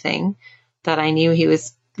paranoia thing that I knew he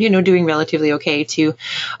was, doing relatively okay to,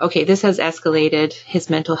 okay, this has escalated. His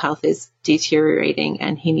mental health is deteriorating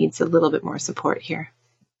and he needs a little bit more support here.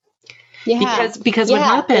 Yeah. Because what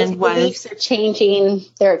happened was beliefs are changing,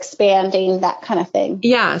 they're expanding, that kind of thing.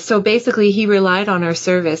 Yeah. So basically he relied on our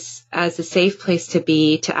service as a safe place to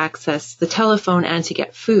be, to access the telephone and to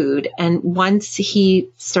get food. And once he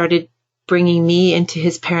started bringing me into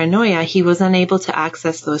his paranoia, he was unable to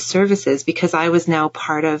access those services because I was now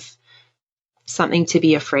part of something to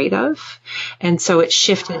be afraid of. And so it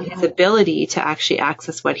shifted his ability to actually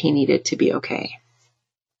access what he needed to be okay.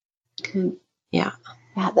 Yeah.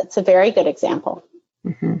 Yeah, that's a very good example.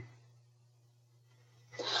 Mm-hmm.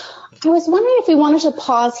 I was wondering if we wanted to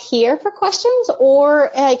pause here for questions,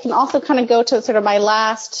 or I can also kind of go to sort of my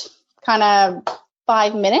last kind of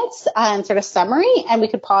 5 minutes and sort of summary, and we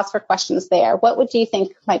could pause for questions there. What would you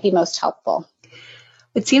think might be most helpful?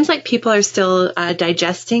 It seems like people are still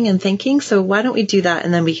digesting and thinking, so why don't we do that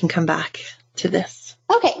and then we can come back to this.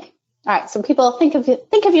 Okay. All right. So people think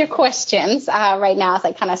of your questions right now as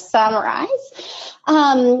I kind of summarize.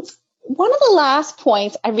 one of the last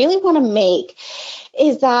points I really want to make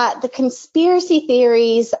is that the conspiracy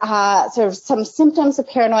theories, sort of some symptoms of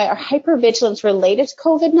paranoia or hypervigilance related to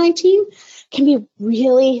COVID-19 can be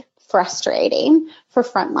really frustrating for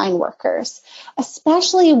frontline workers,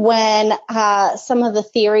 especially when some of the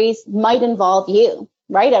theories might involve you,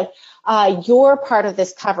 right? You're part of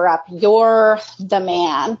this cover up. You're the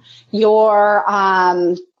man.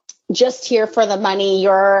 You're just here for the money.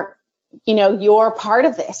 You're part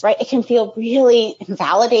of this, right? It can feel really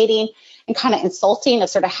invalidating and kind of insulting of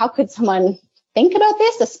sort of how could someone think about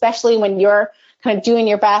this, especially when you're kind of doing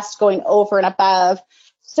your best, going over and above.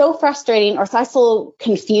 So frustrating, or it's so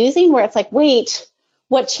confusing where it's like, wait,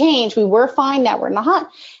 what changed? We were fine, now we're not.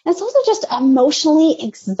 And it's also just emotionally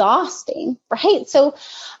exhausting, right? So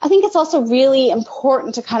I think it's also really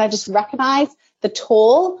important to kind of just recognize the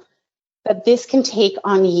toll that this can take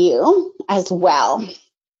on you as well.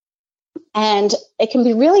 And it can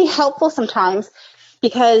be really helpful sometimes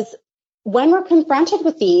because when we're confronted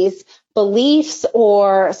with these beliefs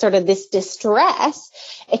or sort of this distress,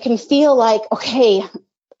 it can feel like, okay,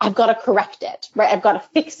 I've got to correct it, right? I've got to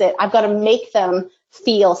fix it. I've got to make them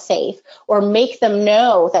feel safe or make them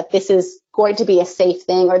know that this is going to be a safe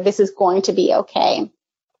thing or this is going to be okay.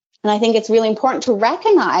 And I think it's really important to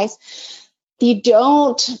recognize you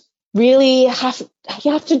don't really have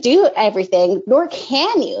to do everything, nor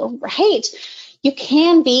can you, right? You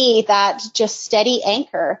can be that just steady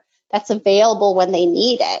anchor that's available when they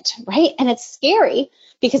need it, right? And it's scary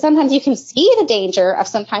because sometimes you can see the danger of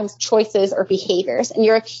sometimes choices or behaviors, and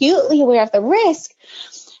you're acutely aware of the risk,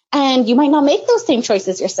 and you might not make those same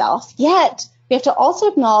choices yourself. Yet, we have to also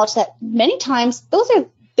acknowledge that many times those are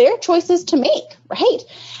their choices to make, right?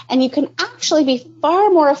 And you can actually be far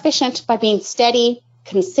more efficient by being steady,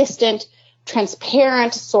 consistent,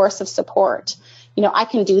 transparent source of support. I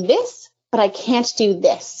can do this, but I can't do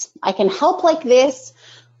this. I can help like this,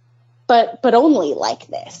 but only like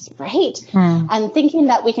this, right? And thinking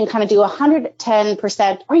that we can kind of do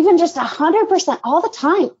 110% or even just 100% all the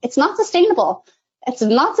time, it's not sustainable. It's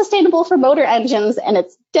not sustainable for motor engines, and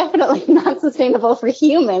it's definitely not sustainable for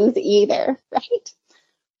humans either, right?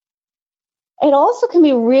 It also can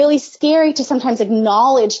be really scary to sometimes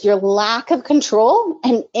acknowledge your lack of control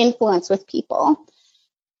and influence with people.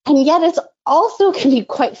 And yet it's also can be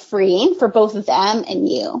quite freeing for both them and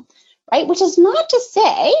you, right? Which is not to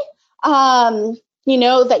say,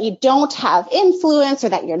 that you don't have influence or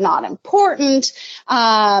that you're not important,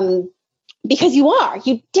 because you are.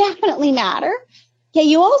 You definitely matter. Yeah,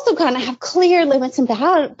 you also kind of have clear limits and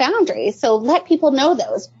boundaries. So let people know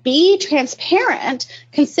those. Be transparent,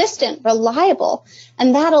 consistent, reliable.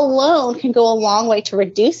 And that alone can go a long way to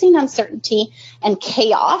reducing uncertainty and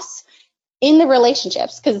chaos in the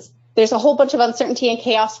relationships, because there's a whole bunch of uncertainty and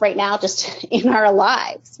chaos right now just in our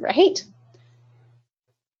lives, right?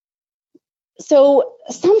 So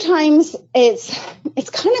sometimes it's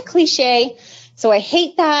kind of cliche. So I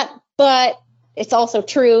hate that, but it's also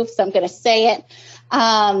true. So I'm going to say it.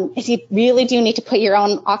 Is you really do need to put your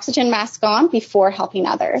own oxygen mask on before helping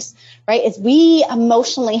others, right? Is we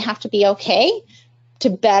emotionally have to be okay to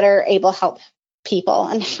better able to help people.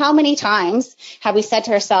 And how many times have we said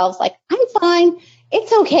to ourselves, like, I'm fine,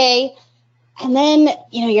 it's okay. And then,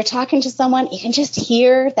 you're talking to someone, you can just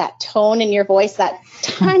hear that tone in your voice, that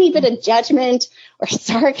tiny bit of judgment or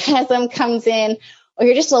sarcasm comes in, or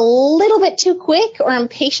you're just a little bit too quick or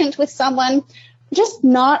impatient with someone. Just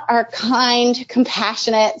not our kind,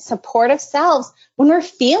 compassionate, supportive selves when we're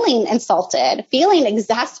feeling insulted, feeling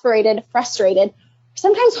exasperated, frustrated,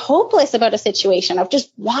 sometimes hopeless about a situation of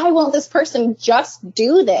just, why won't this person just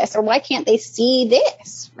do this? Or why can't they see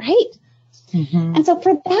this, right? Mm-hmm. And so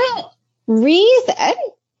for that reason,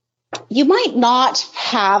 you might not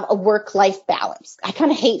have a work-life balance. I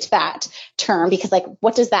kind of hate that term because,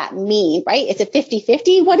 what does that mean, right? Is it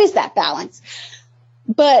 50-50? What is that balance?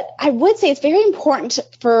 But I would say it's very important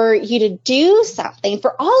for you to do something,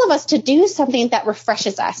 for all of us to do something that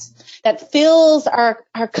refreshes us, that fills our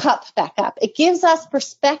cup back up. It gives us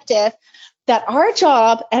perspective that our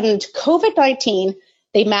job and COVID-19,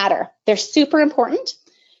 they matter. They're super important,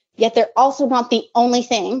 yet they're also not the only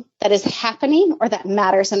thing that is happening or that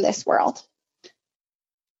matters in this world.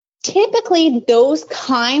 Typically, those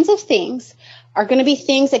kinds of things are going to be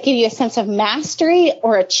things that give you a sense of mastery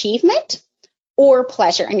or achievement or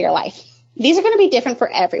pleasure in your life. These are going to be different for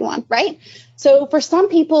everyone, right? So for some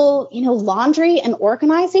people, laundry and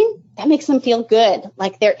organizing, that makes them feel good,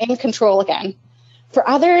 like they're in control again. For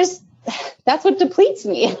others, that's what depletes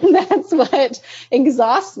me. That's what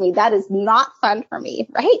exhausts me. That is not fun for me,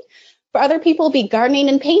 right? For other people, it'll be gardening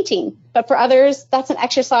and painting. But for others, that's an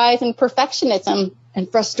exercise in perfectionism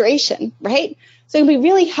and frustration, right? So it can be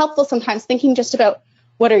really helpful sometimes thinking just about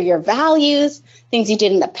what are your values, things you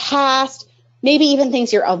did in the past, maybe even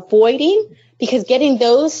things you're avoiding, because getting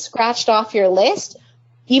those scratched off your list,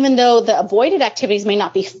 even though the avoided activities may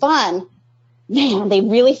not be fun, man, they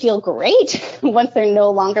really feel great once they're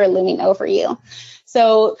no longer looming over you.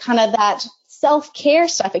 So kind of that self-care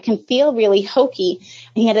stuff, it can feel really hokey,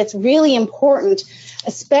 and yet it's really important,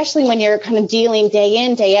 especially when you're kind of dealing day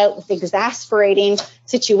in, day out with exasperating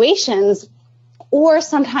situations, or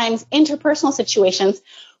sometimes interpersonal situations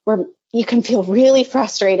where you can feel really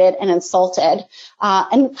frustrated and insulted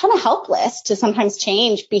and kind of helpless to sometimes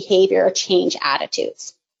change behavior or change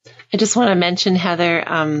attitudes. I just want to mention, Heather,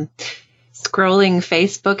 scrolling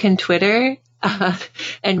Facebook and Twitter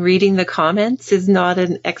and reading the comments is not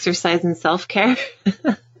an exercise in self-care.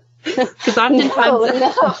 Because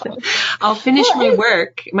oftentimes I'll finish my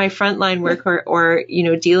work, my frontline work, or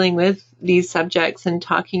dealing with these subjects and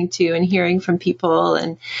talking to and hearing from people,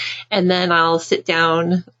 and then I'll sit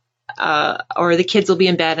down, or the kids will be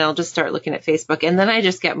in bed, and I'll just start looking at Facebook, and then I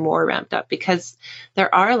just get more ramped up because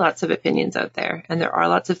there are lots of opinions out there, and there are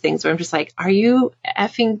lots of things where I'm just like, are you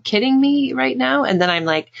effing kidding me right now? And then I'm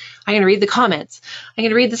like, I'm going to read the comments. I'm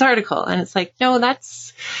going to read this article, and it's like, no,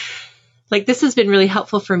 that's. Like, this has been really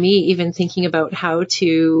helpful for me, even thinking about how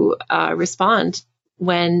to respond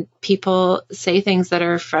when people say things that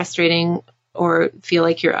are frustrating or feel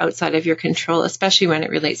like you're outside of your control, especially when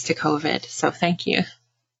it relates to COVID. So thank you.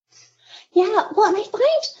 Yeah, well, and I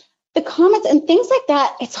find the comments and things like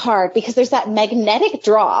that, it's hard because there's that magnetic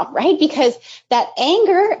draw, right? Because that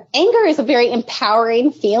anger is a very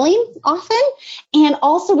empowering feeling often. And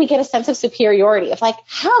also we get a sense of superiority of like,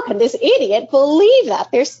 how can this idiot believe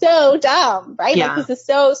that? They're so dumb, right? Yeah. Like, this is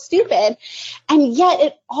so stupid. And yet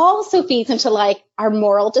it also feeds into like our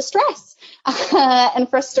moral distress and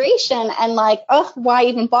frustration and like, oh, why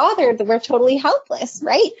even bother? We're totally helpless,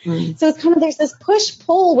 right? Mm. So it's kind of, there's this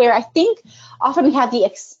push-pull where I think often we have the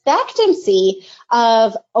expectancy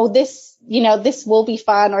of, oh, this will be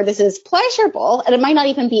fun, or this is pleasurable. And it might not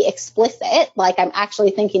even be explicit. Like, I'm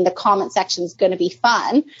actually thinking the comment section is going to be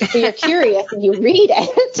fun. So you're curious and you read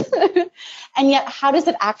it. And yet, how does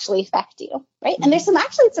it actually affect you? Right. And there's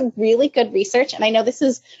some really good research. And I know this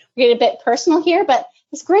is getting a bit personal here, but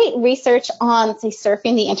there's great research on, say,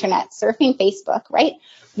 surfing the internet, surfing Facebook, right?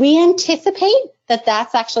 We anticipate that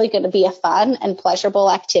that's actually going to be a fun and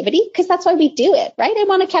pleasurable activity because that's why we do it, right? I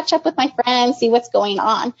want to catch up with my friends, see what's going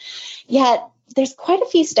on. Yet there's quite a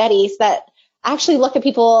few studies that actually look at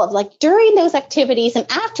people like during those activities and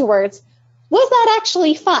afterwards, was that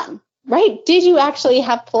actually fun, right? Did you actually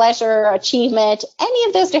have pleasure, achievement, any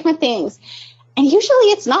of those different things? And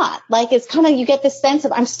usually it's not. Like, it's kind of, you get this sense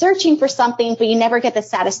of I'm searching for something, but you never get the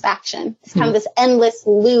satisfaction. It's kind of this endless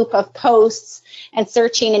loop of posts and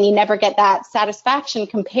searching, and you never get that satisfaction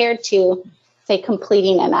compared to, say,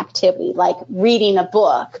 completing an activity like reading a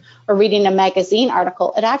book or reading a magazine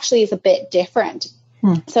article. It actually is a bit different.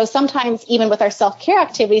 So sometimes even with our self-care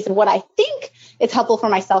activities, and what I think is helpful for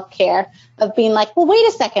my self-care of being like, well, wait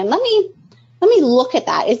a second, let me look at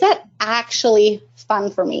that. Is that actually fun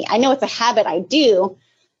for me? I know it's a habit I do,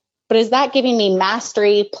 but is that giving me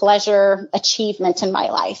mastery, pleasure, achievement in my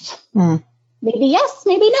life? Maybe yes,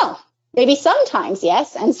 maybe no. Maybe sometimes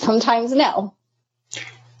yes, and sometimes no.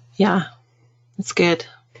 Yeah, that's good.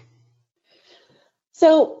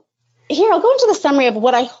 So here, I'll go into the summary of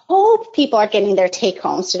what I hope people are getting their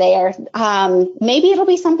take-homes today. Or maybe it'll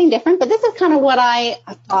be something different, but this is kind of what I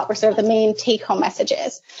thought were sort of the main take-home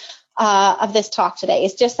messages of this talk today.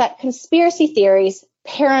 Is just that conspiracy theories,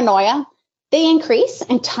 paranoia, they increase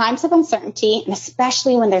in times of uncertainty, and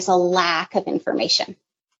especially when there's a lack of information.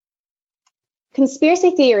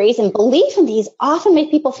 Conspiracy theories and belief in these often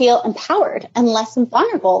make people feel empowered and less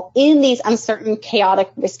vulnerable in these uncertain, chaotic,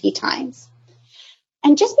 risky times.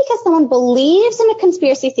 And just because someone believes in a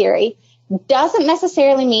conspiracy theory doesn't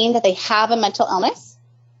necessarily mean that they have a mental illness,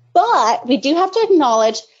 but we do have to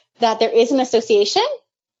acknowledge that there is an association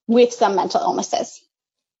with some mental illnesses.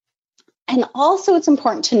 And also it's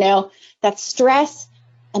important to know that stress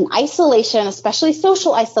and isolation, especially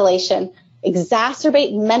social isolation,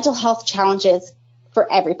 exacerbate mental health challenges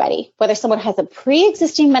for everybody, whether someone has a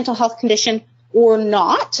pre-existing mental health condition or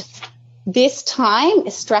not. This time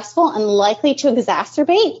is stressful and likely to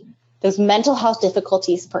exacerbate those mental health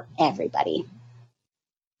difficulties for everybody.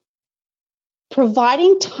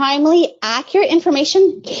 Providing timely, accurate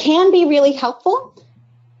information can be really helpful,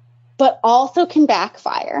 but also can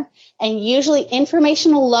backfire. And usually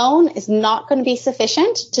information alone is not going to be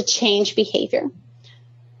sufficient to change behavior.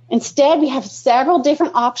 Instead, we have several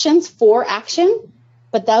different options for action,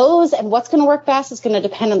 But those and what's going to work best is going to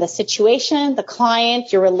depend on the situation, the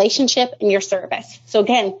client, your relationship, and your service. So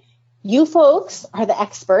again, you folks are the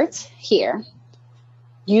experts here.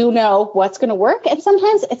 You know what's going to work. And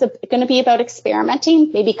sometimes it's going to be about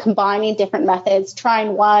experimenting, maybe combining different methods,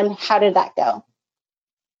 trying one. How did that go?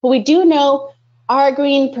 But we do know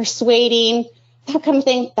arguing, persuading, that kind of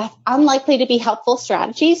thing, that's unlikely to be helpful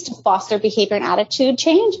strategies to foster behavior and attitude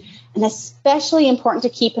change. And especially important to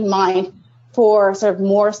keep in mind for sort of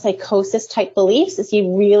more psychosis type beliefs is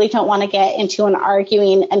you really don't want to get into an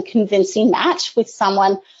arguing and convincing match with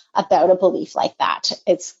someone about a belief like that.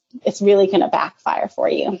 It's really going to backfire for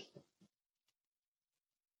you.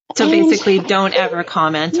 So basically, don't ever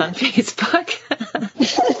comment on Facebook.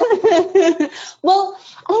 Well,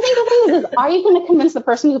 I think the thing is, are you going to convince the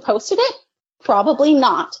person who posted it? Probably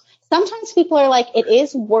not. Sometimes people are like, it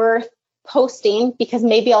is worth posting because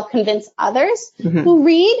maybe I'll convince others who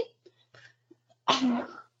read.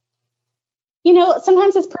 You know,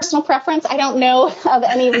 sometimes it's personal preference. I don't know of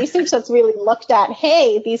any research that's really looked at,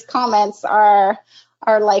 hey, these comments are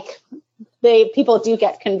like, people do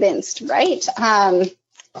get convinced, right? So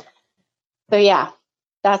yeah,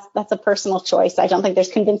 that's a personal choice. I don't think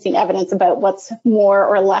there's convincing evidence about what's more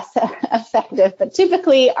or less effective, but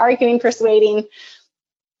typically arguing, persuading,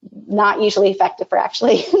 not usually effective for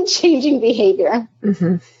actually changing behavior.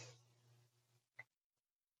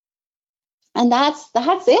 And that's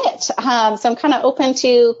it. So I'm kind of open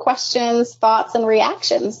to questions, thoughts, and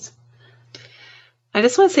reactions. I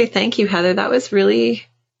just want to say thank you, Heather. That was really,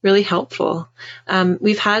 really helpful.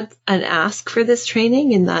 We've had an ask for this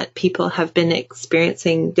training in that people have been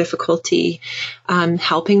experiencing difficulty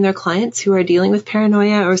helping their clients who are dealing with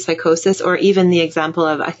paranoia or psychosis, or even the example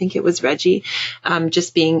of, I think it was Reggie,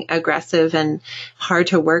 just being aggressive and hard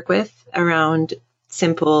to work with around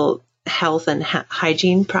simple health and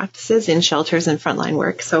hygiene practices in shelters and frontline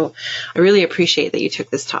work. So I really appreciate that you took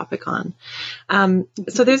this topic on.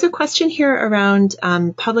 So there's a question here around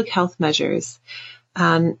public health measures.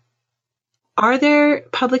 Are there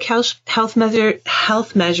public health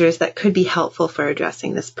measures that could be helpful for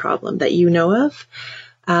addressing this problem that you know of?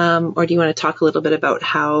 Or do you want to talk a little bit about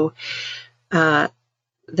how the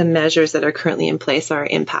measures that are currently in place are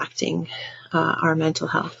impacting our mental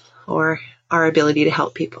health or our ability to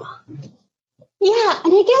help people? Yeah,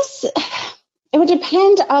 and I guess it would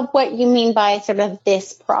depend on what you mean by sort of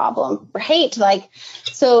this problem, right? Like,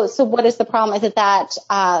 so what is the problem? Is it that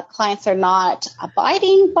clients are not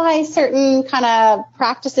abiding by certain kind of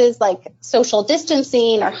practices like social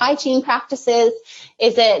distancing or hygiene practices?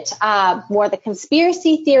 Is it more the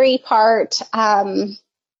conspiracy theory part? Is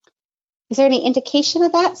there any indication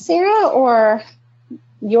of that, Sarah, or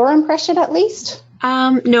your impression at least?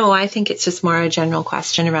 No, I think it's just more a general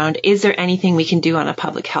question around, is there anything we can do on a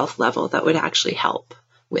public health level that would actually help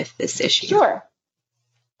with this issue? Sure.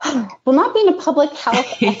 Well, not being a public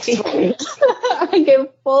health expert, I give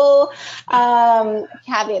full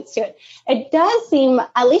caveats to it. It does seem,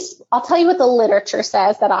 at least I'll tell you what the literature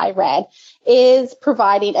says that I read, is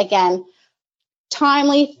providing, again,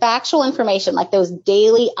 timely factual information, like those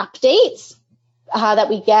daily updates that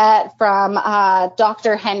we get from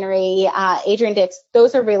Dr. Henry, Adrian Dix.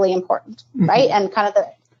 Those are really important, right? And kind of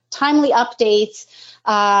the timely updates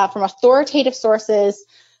from authoritative sources,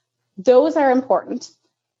 those are important.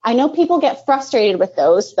 I know people get frustrated with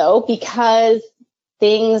those, though, because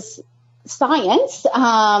science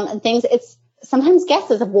and things, it's sometimes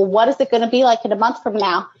guesses of, well, what is it going to be like in a month from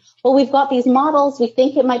now? Well, we've got these models. We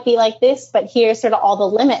think it might be like this, but here's sort of all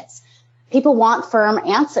the limits. People want firm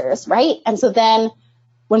answers, right? And so then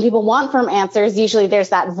when people want firm answers, usually there's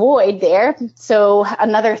that void there. So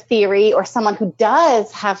another theory, or someone who does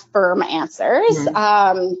have firm answers,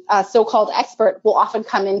 a so-called expert, will often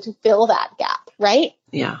come in to fill that gap, right?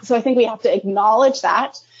 Yeah. So I think we have to acknowledge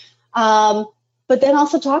that. But then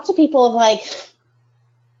also talk to people of like,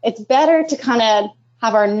 it's better to kind of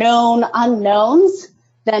have our known unknowns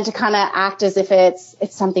than to kind of act as if it's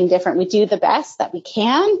something different. We do the best that we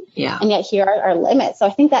can, and yet here are our limits. So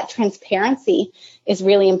I think that transparency is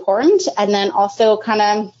really important. And then also kind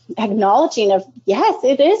of acknowledging of, yes,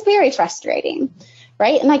 it is very frustrating,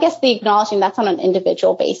 right? And I guess the acknowledging that's on an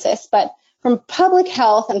individual basis. But from public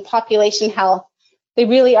health and population health, they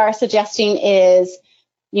really are suggesting is,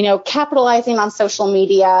 capitalizing on social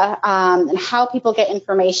media and how people get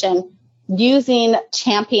information, using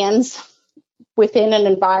champions within an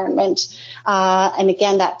environment. And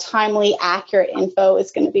again, that timely, accurate info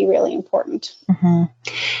is going to be really important. Mm-hmm.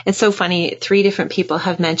 It's so funny. 3 different people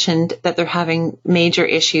have mentioned that they're having major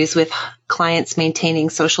issues with clients maintaining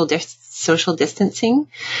social distancing.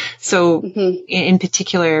 So in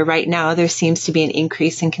particular, right now, there seems to be an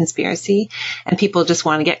increase in conspiracy, and people just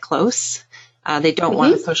want to get close. They don't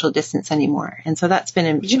want to social distance anymore. And so that's been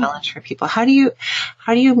a challenge for people. How do you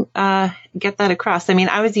get that across? I mean,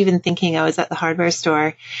 I was even thinking, I was at the hardware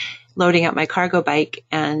store loading up my cargo bike,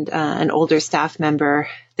 and an older staff member,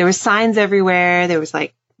 there were signs everywhere. There was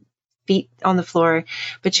like feet on the floor,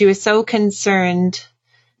 but she was so concerned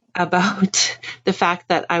about the fact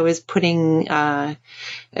that I was putting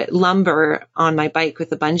lumber on my bike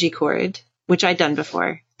with a bungee cord, which I'd done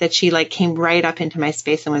before, that she like came right up into my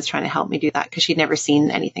space and was trying to help me do that because she'd never seen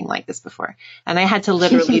anything like this before. And I had to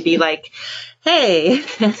literally be like, hey,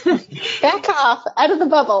 back off, out of the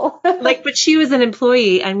bubble. but she was an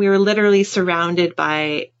employee, and we were literally surrounded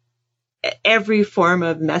by every form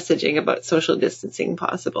of messaging about social distancing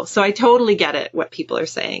possible. So I totally get it, what people are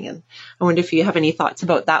saying. And I wonder if you have any thoughts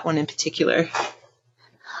about that one in particular.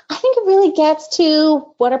 I think it really gets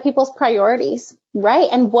to what are people's priorities, right?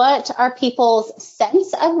 And what are people's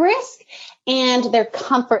sense of risk and their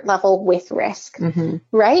comfort level with risk,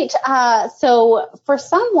 right? So for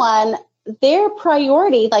someone, their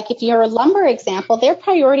priority, like if you're a lumber example, their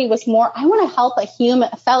priority was more, I want to help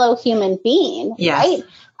a fellow human being, right?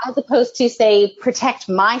 As opposed to, say, protect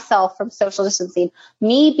myself from social distancing,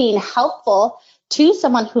 me being helpful to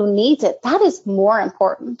someone who needs it. That is more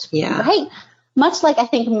important, right? Much like I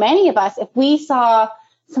think many of us, if we saw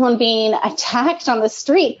someone being attacked on the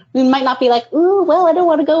street, we might not be like, ooh, well, I don't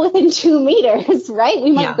want to go within 2 meters, right?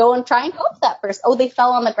 We might go and try and help that person. Oh, they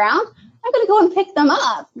fell on the ground. I'm going to go and pick them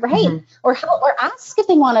up, right? Or help, or ask if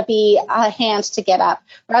they want to be a hand to get up,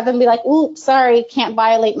 rather than be like, ooh, sorry, can't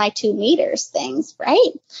violate my 2 meters things,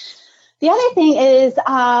 right? The other thing is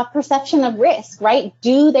perception of risk, right?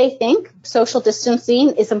 Do they think social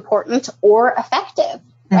distancing is important or effective?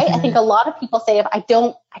 Right. I think a lot of people say, if I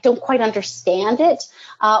don't quite understand it,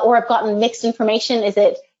 or I've gotten mixed information. Is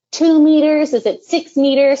it 2 meters? Is it 6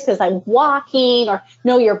 meters? Because I'm walking, or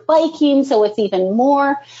no, you're biking, so it's even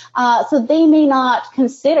more. So they may not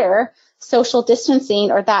consider social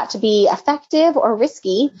distancing or that to be effective or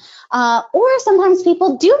risky. Or sometimes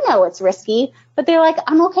people do know it's risky, but they're like,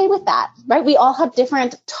 I'm okay with that. Right. We all have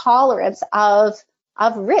different tolerance of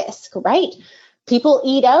risk. Right. People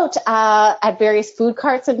eat out at various food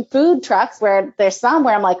carts and food trucks, where there's some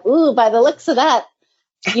where I'm like, ooh, by the looks of that,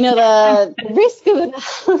 the risk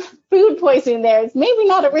of food poisoning there is maybe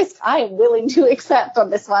not a risk I am willing to accept on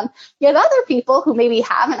this one. Yet other people who maybe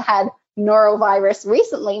haven't had norovirus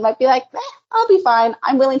recently might be like, I'll be fine.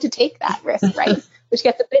 I'm willing to take that risk, right? Which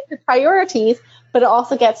gets a bit to priorities, but it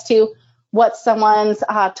also gets to what someone's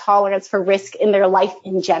tolerance for risk in their life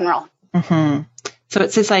in general. So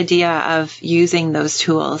it's this idea of using those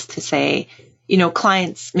tools to say,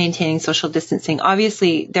 clients maintaining social distancing.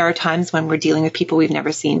 Obviously, there are times when we're dealing with people we've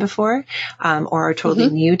never seen before, or are totally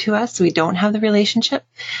new to us, so we don't have the relationship.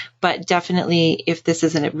 But definitely, if this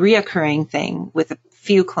isn't a reoccurring thing with a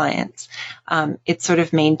few clients, it's sort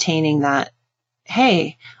of maintaining that,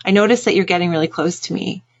 hey, I noticed that you're getting really close to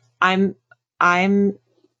me. I'm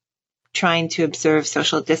trying to observe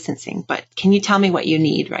social distancing, but can you tell me what you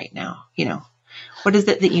need right now? What is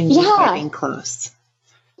it that you need getting close?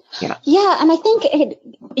 Yeah, and I think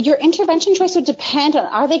your intervention choice would depend on,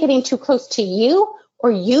 are they getting too close to you,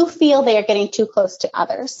 or you feel they are getting too close to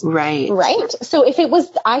others? Right. So if it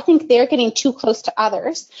was, I think they're getting too close to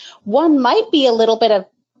others, one might be a little bit of,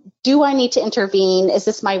 do I need to intervene? Is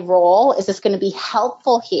this my role? Is this going to be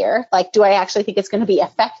helpful here? Like, do I actually think it's going to be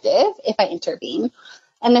effective if I intervene?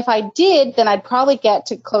 And if I did, then I'd probably get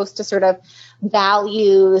to close to sort of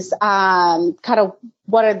values, kind of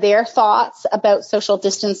what are their thoughts about social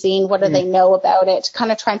distancing? What do they know about it?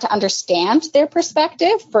 Kind of trying to understand their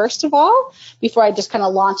perspective, first of all, before I just kind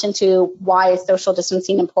of launch into why is social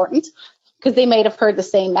distancing important? Because they might have heard the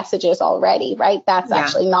same messages already, right? That's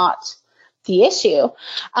actually not the issue.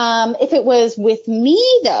 If it was with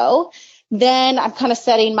me, though, then I'm kind of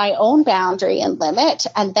setting my own boundary and limit.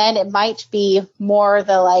 And then it might be more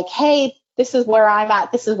the like, hey, this is where I'm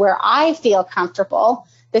at. This is where I feel comfortable.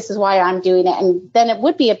 This is why I'm doing it. And then it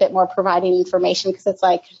would be a bit more providing information, because it's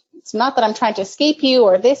like, it's not that I'm trying to escape you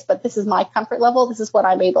or this, but this is my comfort level. This is what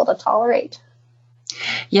I'm able to tolerate.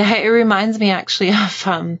 Yeah, it reminds me actually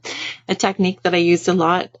of a technique that I used a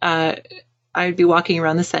lot. I would be walking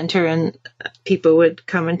around the center and people would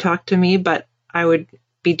come and talk to me, but I would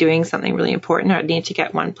be doing something really important, or I'd need to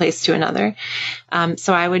get one place to another.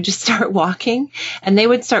 So I would just start walking, and they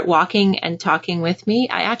would start walking and talking with me.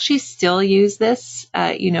 I actually still use this.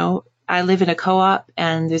 I live in a co-op,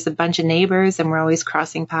 and there's a bunch of neighbors, and we're always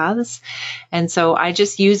crossing paths. And so I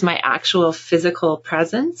just use my actual physical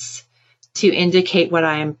presence to indicate what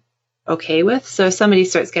I'm okay with. So if somebody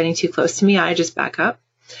starts getting too close to me, I just back up.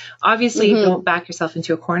 Obviously, don't back yourself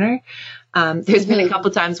into a corner. There's been a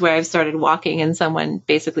couple times where I've started walking and someone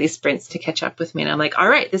basically sprints to catch up with me. And I'm like, all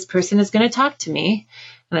right, this person is going to talk to me,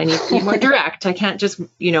 and I need to be more direct. I can't just,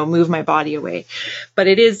 move my body away. But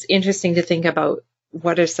it is interesting to think about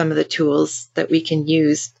what are some of the tools that we can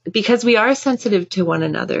use, because we are sensitive to one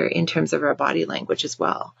another in terms of our body language as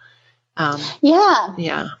well.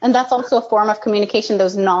 Yeah. And that's also a form of communication,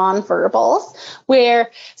 those nonverbals,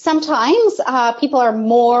 where sometimes people are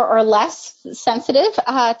more or less sensitive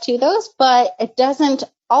to those, but it doesn't,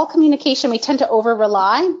 all communication, we tend to over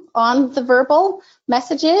rely on the verbal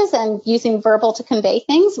messages and using verbal to convey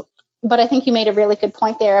things. But I think you made a really good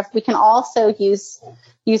point there. If we can also use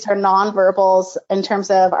our nonverbals in terms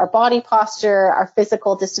of our body posture, our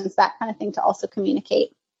physical distance, that kind of thing, to also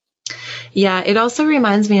communicate. Yeah, it also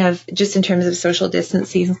reminds me of, just in terms of social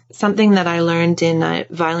distancing, something that I learned in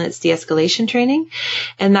violence de-escalation training.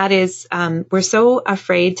 And that is, we're so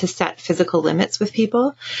afraid to set physical limits with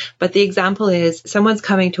people. But the example is, someone's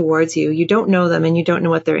coming towards you, you don't know them, and you don't know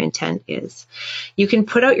what their intent is. You can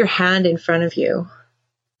put out your hand in front of you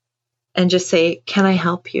and just say, can I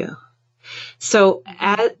help you? So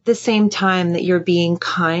at the same time that you're being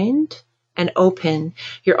kind and open,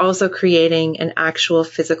 you're also creating an actual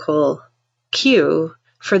physical cue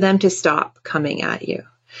for them to stop coming at you.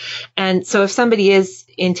 And so if somebody is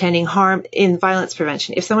intending harm in violence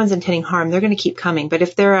prevention, if someone's intending harm, they're going to keep coming. But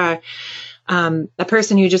if they're a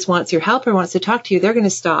person who just wants your help or wants to talk to you, they're going to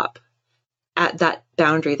stop at that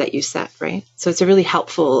boundary that you set, right? So it's a really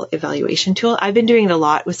helpful evaluation tool. I've been doing it a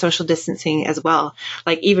lot with social distancing as well.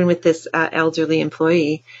 Like even with this elderly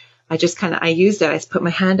employee, I used it. I put my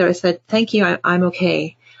hand out. I said, thank you. I'm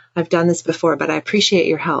okay. I've done this before, but I appreciate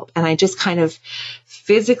your help. And I just kind of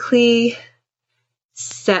physically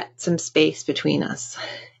set some space between us.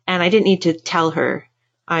 And I didn't need to tell her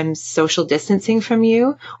I'm social distancing from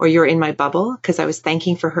you, or you're in my bubble, because I was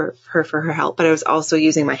thanking her for her help, but I was also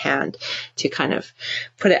using my hand to kind of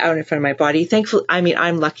put it out in front of my body. Thankfully,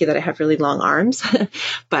 I'm lucky that I have really long arms,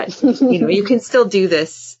 but you can still do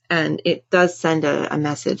this, and it does send a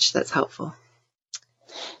message that's helpful.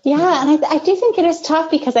 Yeah, and I do think it is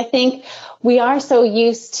tough, because I think we are so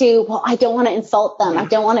used to, well, I don't want to insult them. I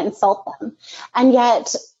don't want to insult them. And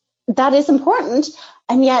yet that is important.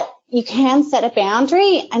 And yet you can set a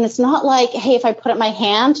boundary, and it's not like, hey, if I put up my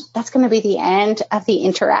hand, that's going to be the end of the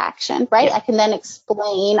interaction, right? Yeah. I can then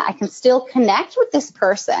explain, I can still connect with this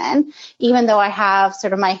person, even though I have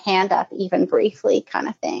sort of my hand up even briefly, kind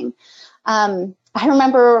of thing. I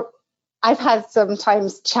remember I've had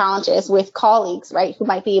sometimes challenges with colleagues, right, who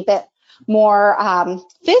might be a bit more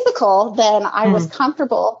physical than I was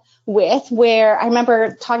comfortable with, where I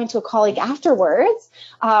remember talking to a colleague afterwards,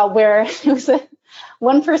 where it was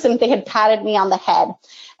one person, they had patted me on the head, and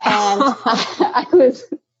I was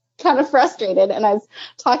kind of frustrated, and I was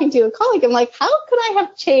talking to a colleague. I'm like, how could I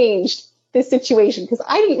have changed this situation? Because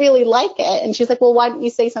I didn't really like it. And she's like, well, why didn't you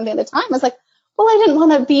say something at the time? I was like, well, I didn't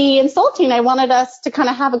want to be insulting. I wanted us to kind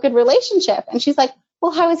of have a good relationship. And she's like,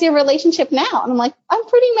 well, how is your relationship now? And I'm like, I'm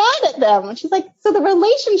pretty mad at them. And she's like, so the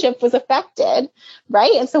relationship was affected,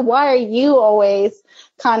 right? And so why are you always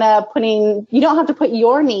kind of you don't have to put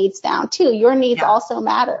your needs down too. Your needs also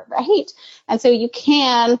matter, right? And so you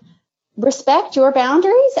can respect your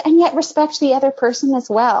boundaries and yet respect the other person as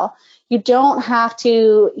well. You don't have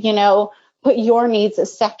to, put your needs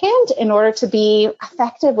as second in order to be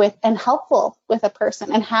effective with and helpful with a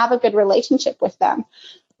person and have a good relationship with them.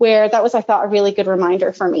 Where that was, I thought, a really good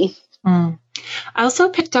reminder for me. I also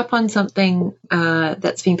picked up on something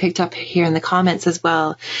that's being picked up here in the comments as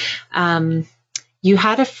well. You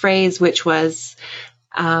had a phrase which was,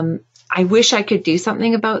 I wish I could do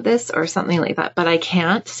something about this, or something like that, but I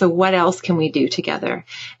can't. So what else can we do together?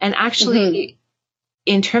 And actually,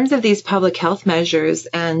 in terms of these public health measures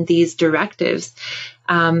and these directives,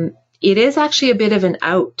 it is actually a bit of an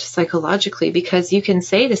out psychologically, because you can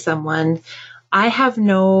say to someone, I have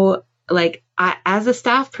no, as a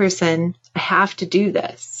staff person, I have to do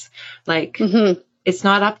this. It's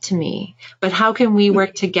not up to me, but how can we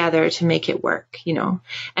work together to make it work,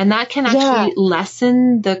 And that can actually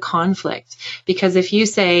lessen the conflict, because if you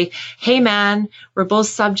say, hey man, we're both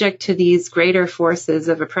subject to these greater forces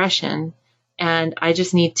of oppression, and I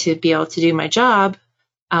just need to be able to do my job,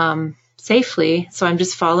 safely. So I'm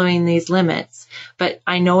just following these limits, but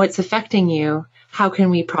I know it's affecting you. How can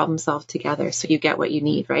we problem solve together so you get what you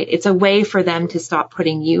need, right? It's a way for them to stop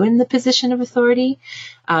putting you in the position of authority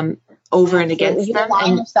over and against you them.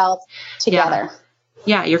 align yourselves together.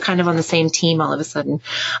 Yeah, you're kind of on the same team all of a sudden.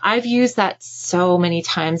 I've used that so many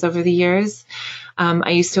times over the years. I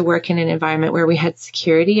used to work in an environment where we had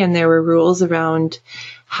security and there were rules around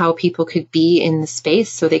how people could be in the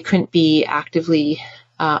space. So they couldn't be actively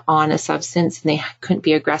on a substance and they couldn't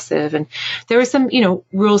be aggressive. And there were some,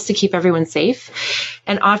 rules to keep everyone safe.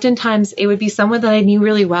 And oftentimes it would be someone that I knew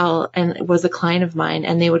really well and was a client of mine,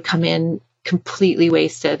 and they would come in completely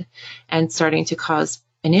wasted and starting to cause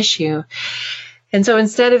an issue. And so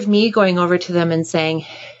instead of me going over to them and saying,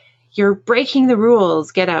 you're breaking the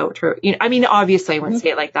rules, get out, or, obviously I wouldn't say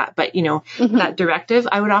it like that, but, that directive,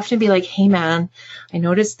 I would often be like, hey man, I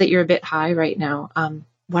noticed that you're a bit high right now.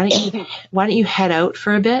 Why don't you head out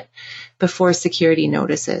for a bit before security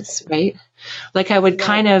notices, right? Like I would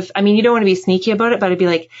kind of, you don't want to be sneaky about it, but I'd be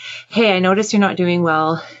like, hey, I noticed you're not doing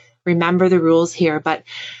well. Remember the rules here, but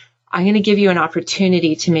I'm going to give you an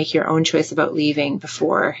opportunity to make your own choice about leaving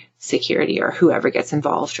before security or whoever gets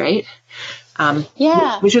involved, right?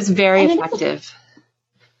 Which was very effective.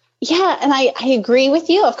 Yeah, and I agree with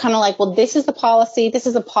you of kind of like, well, this is the policy, this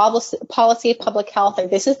is a policy of public health, or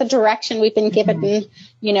this is the direction we've been given,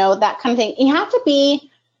 that kind of thing. You have to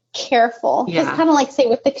be careful. Because kind of like say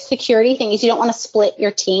with the security thing is you don't want to split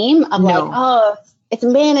your team of like, oh, it's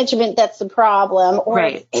management that's the problem, or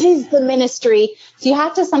it is the ministry. So you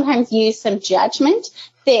have to sometimes use some judgment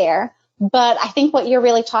there. But I think what you're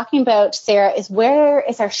really talking about, Sarah, is where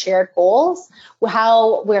is our shared goals,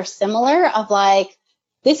 how we're similar of like,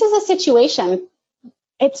 this is a situation.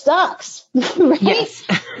 It sucks, right? Yes.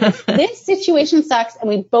 This situation sucks, and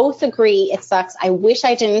we both agree it sucks. I wish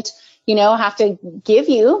I didn't, have to give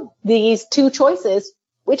you these two choices,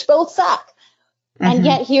 which both suck. And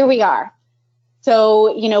yet here we are.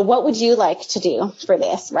 So, what would you like to do for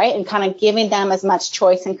this, right? And kind of giving them as much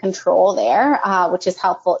choice and control there, which is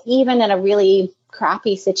helpful, even in a really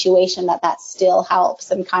crappy situation, that still helps.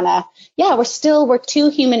 And kind of, we're two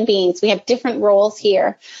human beings. We have different roles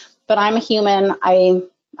here, but I'm a human. I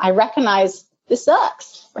recognize this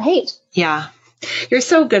sucks, right? Yeah. You're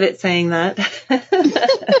so good at saying that.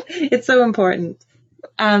 It's so important.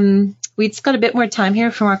 We just got a bit more time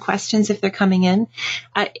here for more questions if they're coming in.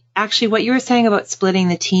 Actually, what you were saying about splitting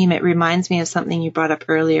the team, it reminds me of something you brought up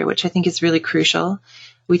earlier, which I think is really crucial.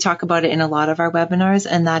 We talk about it in a lot of our webinars,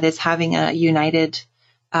 and that is having a united,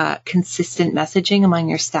 consistent messaging among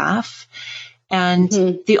your staff. And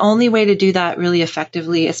the only way to do that really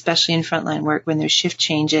effectively, especially in frontline work when there's shift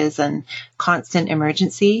changes and constant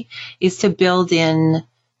emergency, is to build in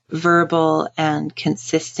verbal and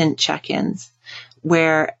consistent check-ins,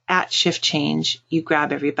 where at shift change, you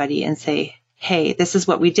grab everybody and say, hey, this is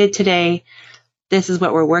what we did today. This is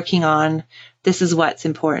what we're working on. This is what's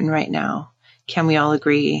important right now. Can we all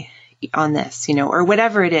agree on this, or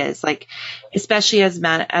whatever it is, like, especially as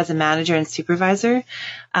a manager and supervisor,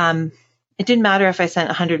 it didn't matter if I sent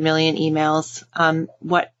 100 million emails.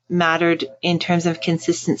 What mattered in terms of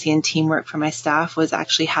consistency and teamwork for my staff was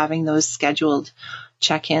actually having those scheduled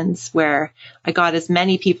check-ins where I got as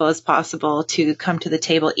many people as possible to come to the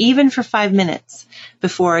table, even for 5 minutes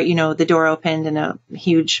before, the door opened and a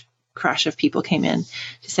huge crush of people came in,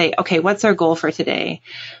 to say, okay, what's our goal for today?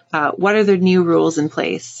 What are the new rules in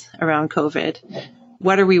place around COVID?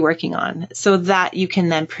 What are we working on? So that you can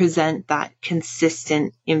then present that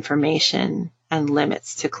consistent information and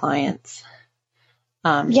limits to clients.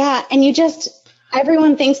 And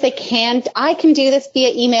everyone thinks I can do this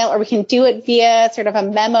via email, or we can do it via sort of a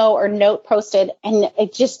memo or note posted. And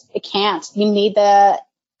it can't. You need the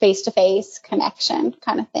face-to-face connection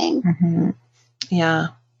kind of thing. Mm-hmm. Yeah.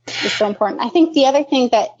 It's so important. I think the other thing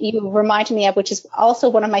that you reminded me of, which is also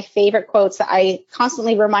one of my favorite quotes that I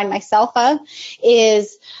constantly remind myself of,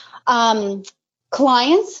 is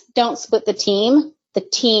clients don't split the team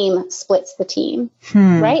splits the team,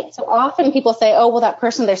 right? So often people say, oh, well, that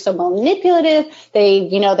person, they're so manipulative. They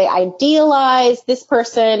idealize this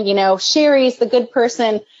person, Sherry's the good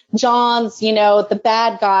person, John's, the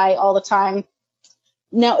bad guy all the time.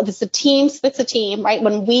 No, it's a team splits a team, right?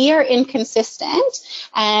 When we are inconsistent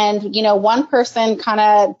and, one person kind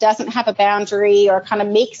of doesn't have a boundary or kind of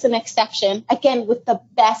makes an exception, again, with the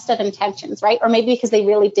best of intentions, right? Or maybe because they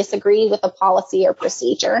really disagree with a policy or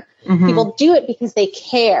procedure. People do it because they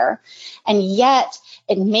care. And yet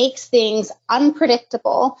it makes things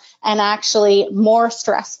unpredictable and actually more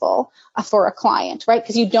stressful for a client, right?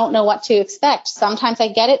 Because you don't know what to expect. Sometimes I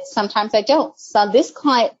get it, sometimes I don't. So this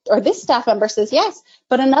client or this staff member says yes,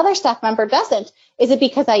 but another staff member doesn't. Is it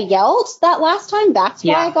because I yelled that last time? That's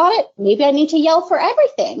why I got it. Maybe I need to yell for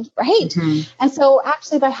everything, right? Mm-hmm. And so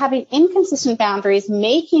actually by having inconsistent boundaries,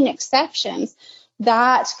 making exceptions,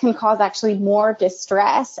 that can cause actually more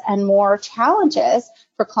distress and more challenges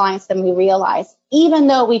for clients than we realize, even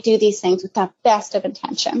though we do these things with the best of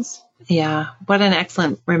intentions. Yeah, what an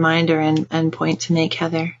excellent reminder and point to make,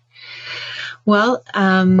 Heather. Well,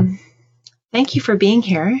 thank you for being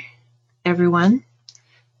here, everyone.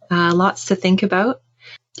 Lots to think about.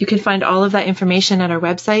 You can find all of that information at our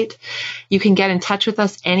website. You can get in touch with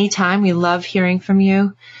us anytime. We love hearing from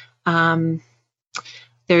you.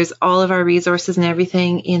 There's all of our resources and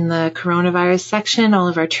everything in the coronavirus section, all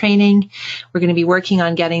of our training. We're going to be working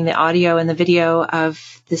on getting the audio and the video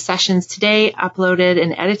of the sessions today uploaded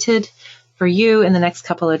and edited for you in the next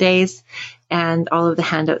couple of days. And all of the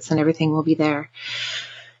handouts and everything will be there.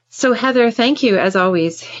 So Heather, thank you as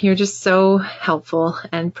always. You're just so helpful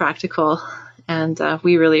and practical. And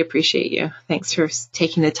we really appreciate you. Thanks for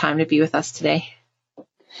taking the time to be with us today.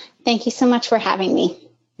 Thank you so much for having me.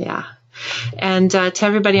 Yeah. And to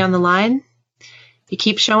everybody on the line, you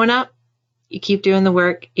keep showing up, you keep doing the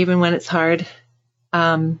work, even when it's hard.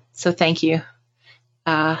 So thank you.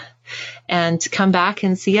 And come back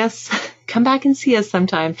and see us. Come back and see us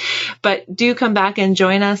sometime. But do come back and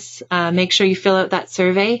join us. Make sure you fill out that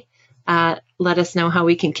survey. Let us know how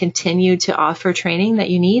we can continue to offer training that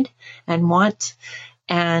you need and want.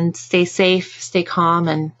 And stay safe, stay calm,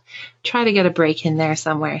 and try to get a break in there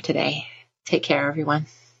somewhere today. Take care, everyone.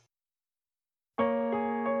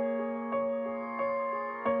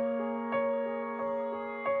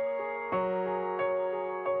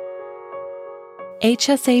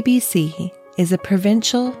 HSABC is a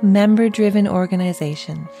provincial, member-driven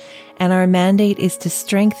organization, and our mandate is to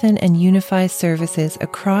strengthen and unify services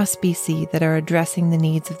across BC that are addressing the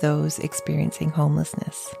needs of those experiencing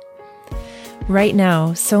homelessness. Right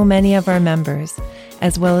now, so many of our members,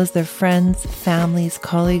 as well as their friends, families,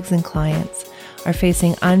 colleagues, and clients, are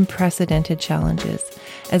facing unprecedented challenges,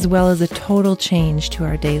 as well as a total change to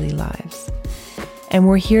our daily lives. And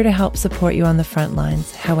we're here to help support you on the front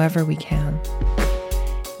lines however we can.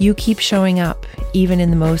 You keep showing up, even in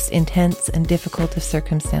the most intense and difficult of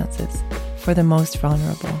circumstances, for the most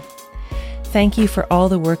vulnerable. Thank you for all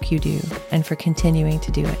the work you do and for continuing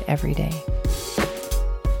to do it every day.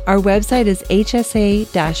 Our website is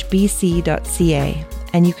hsa-bc.ca,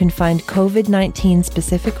 and you can find COVID-19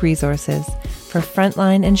 specific resources for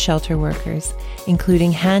frontline and shelter workers,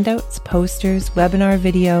 including handouts, posters, webinar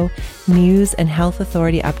video, news and health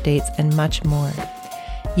authority updates, and much more.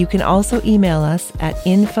 You can also email us at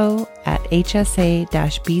info@hsa-bc.ca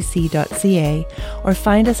or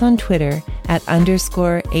find us on Twitter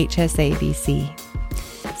 @_HSABC.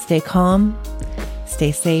 Stay calm,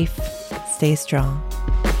 stay safe, stay strong.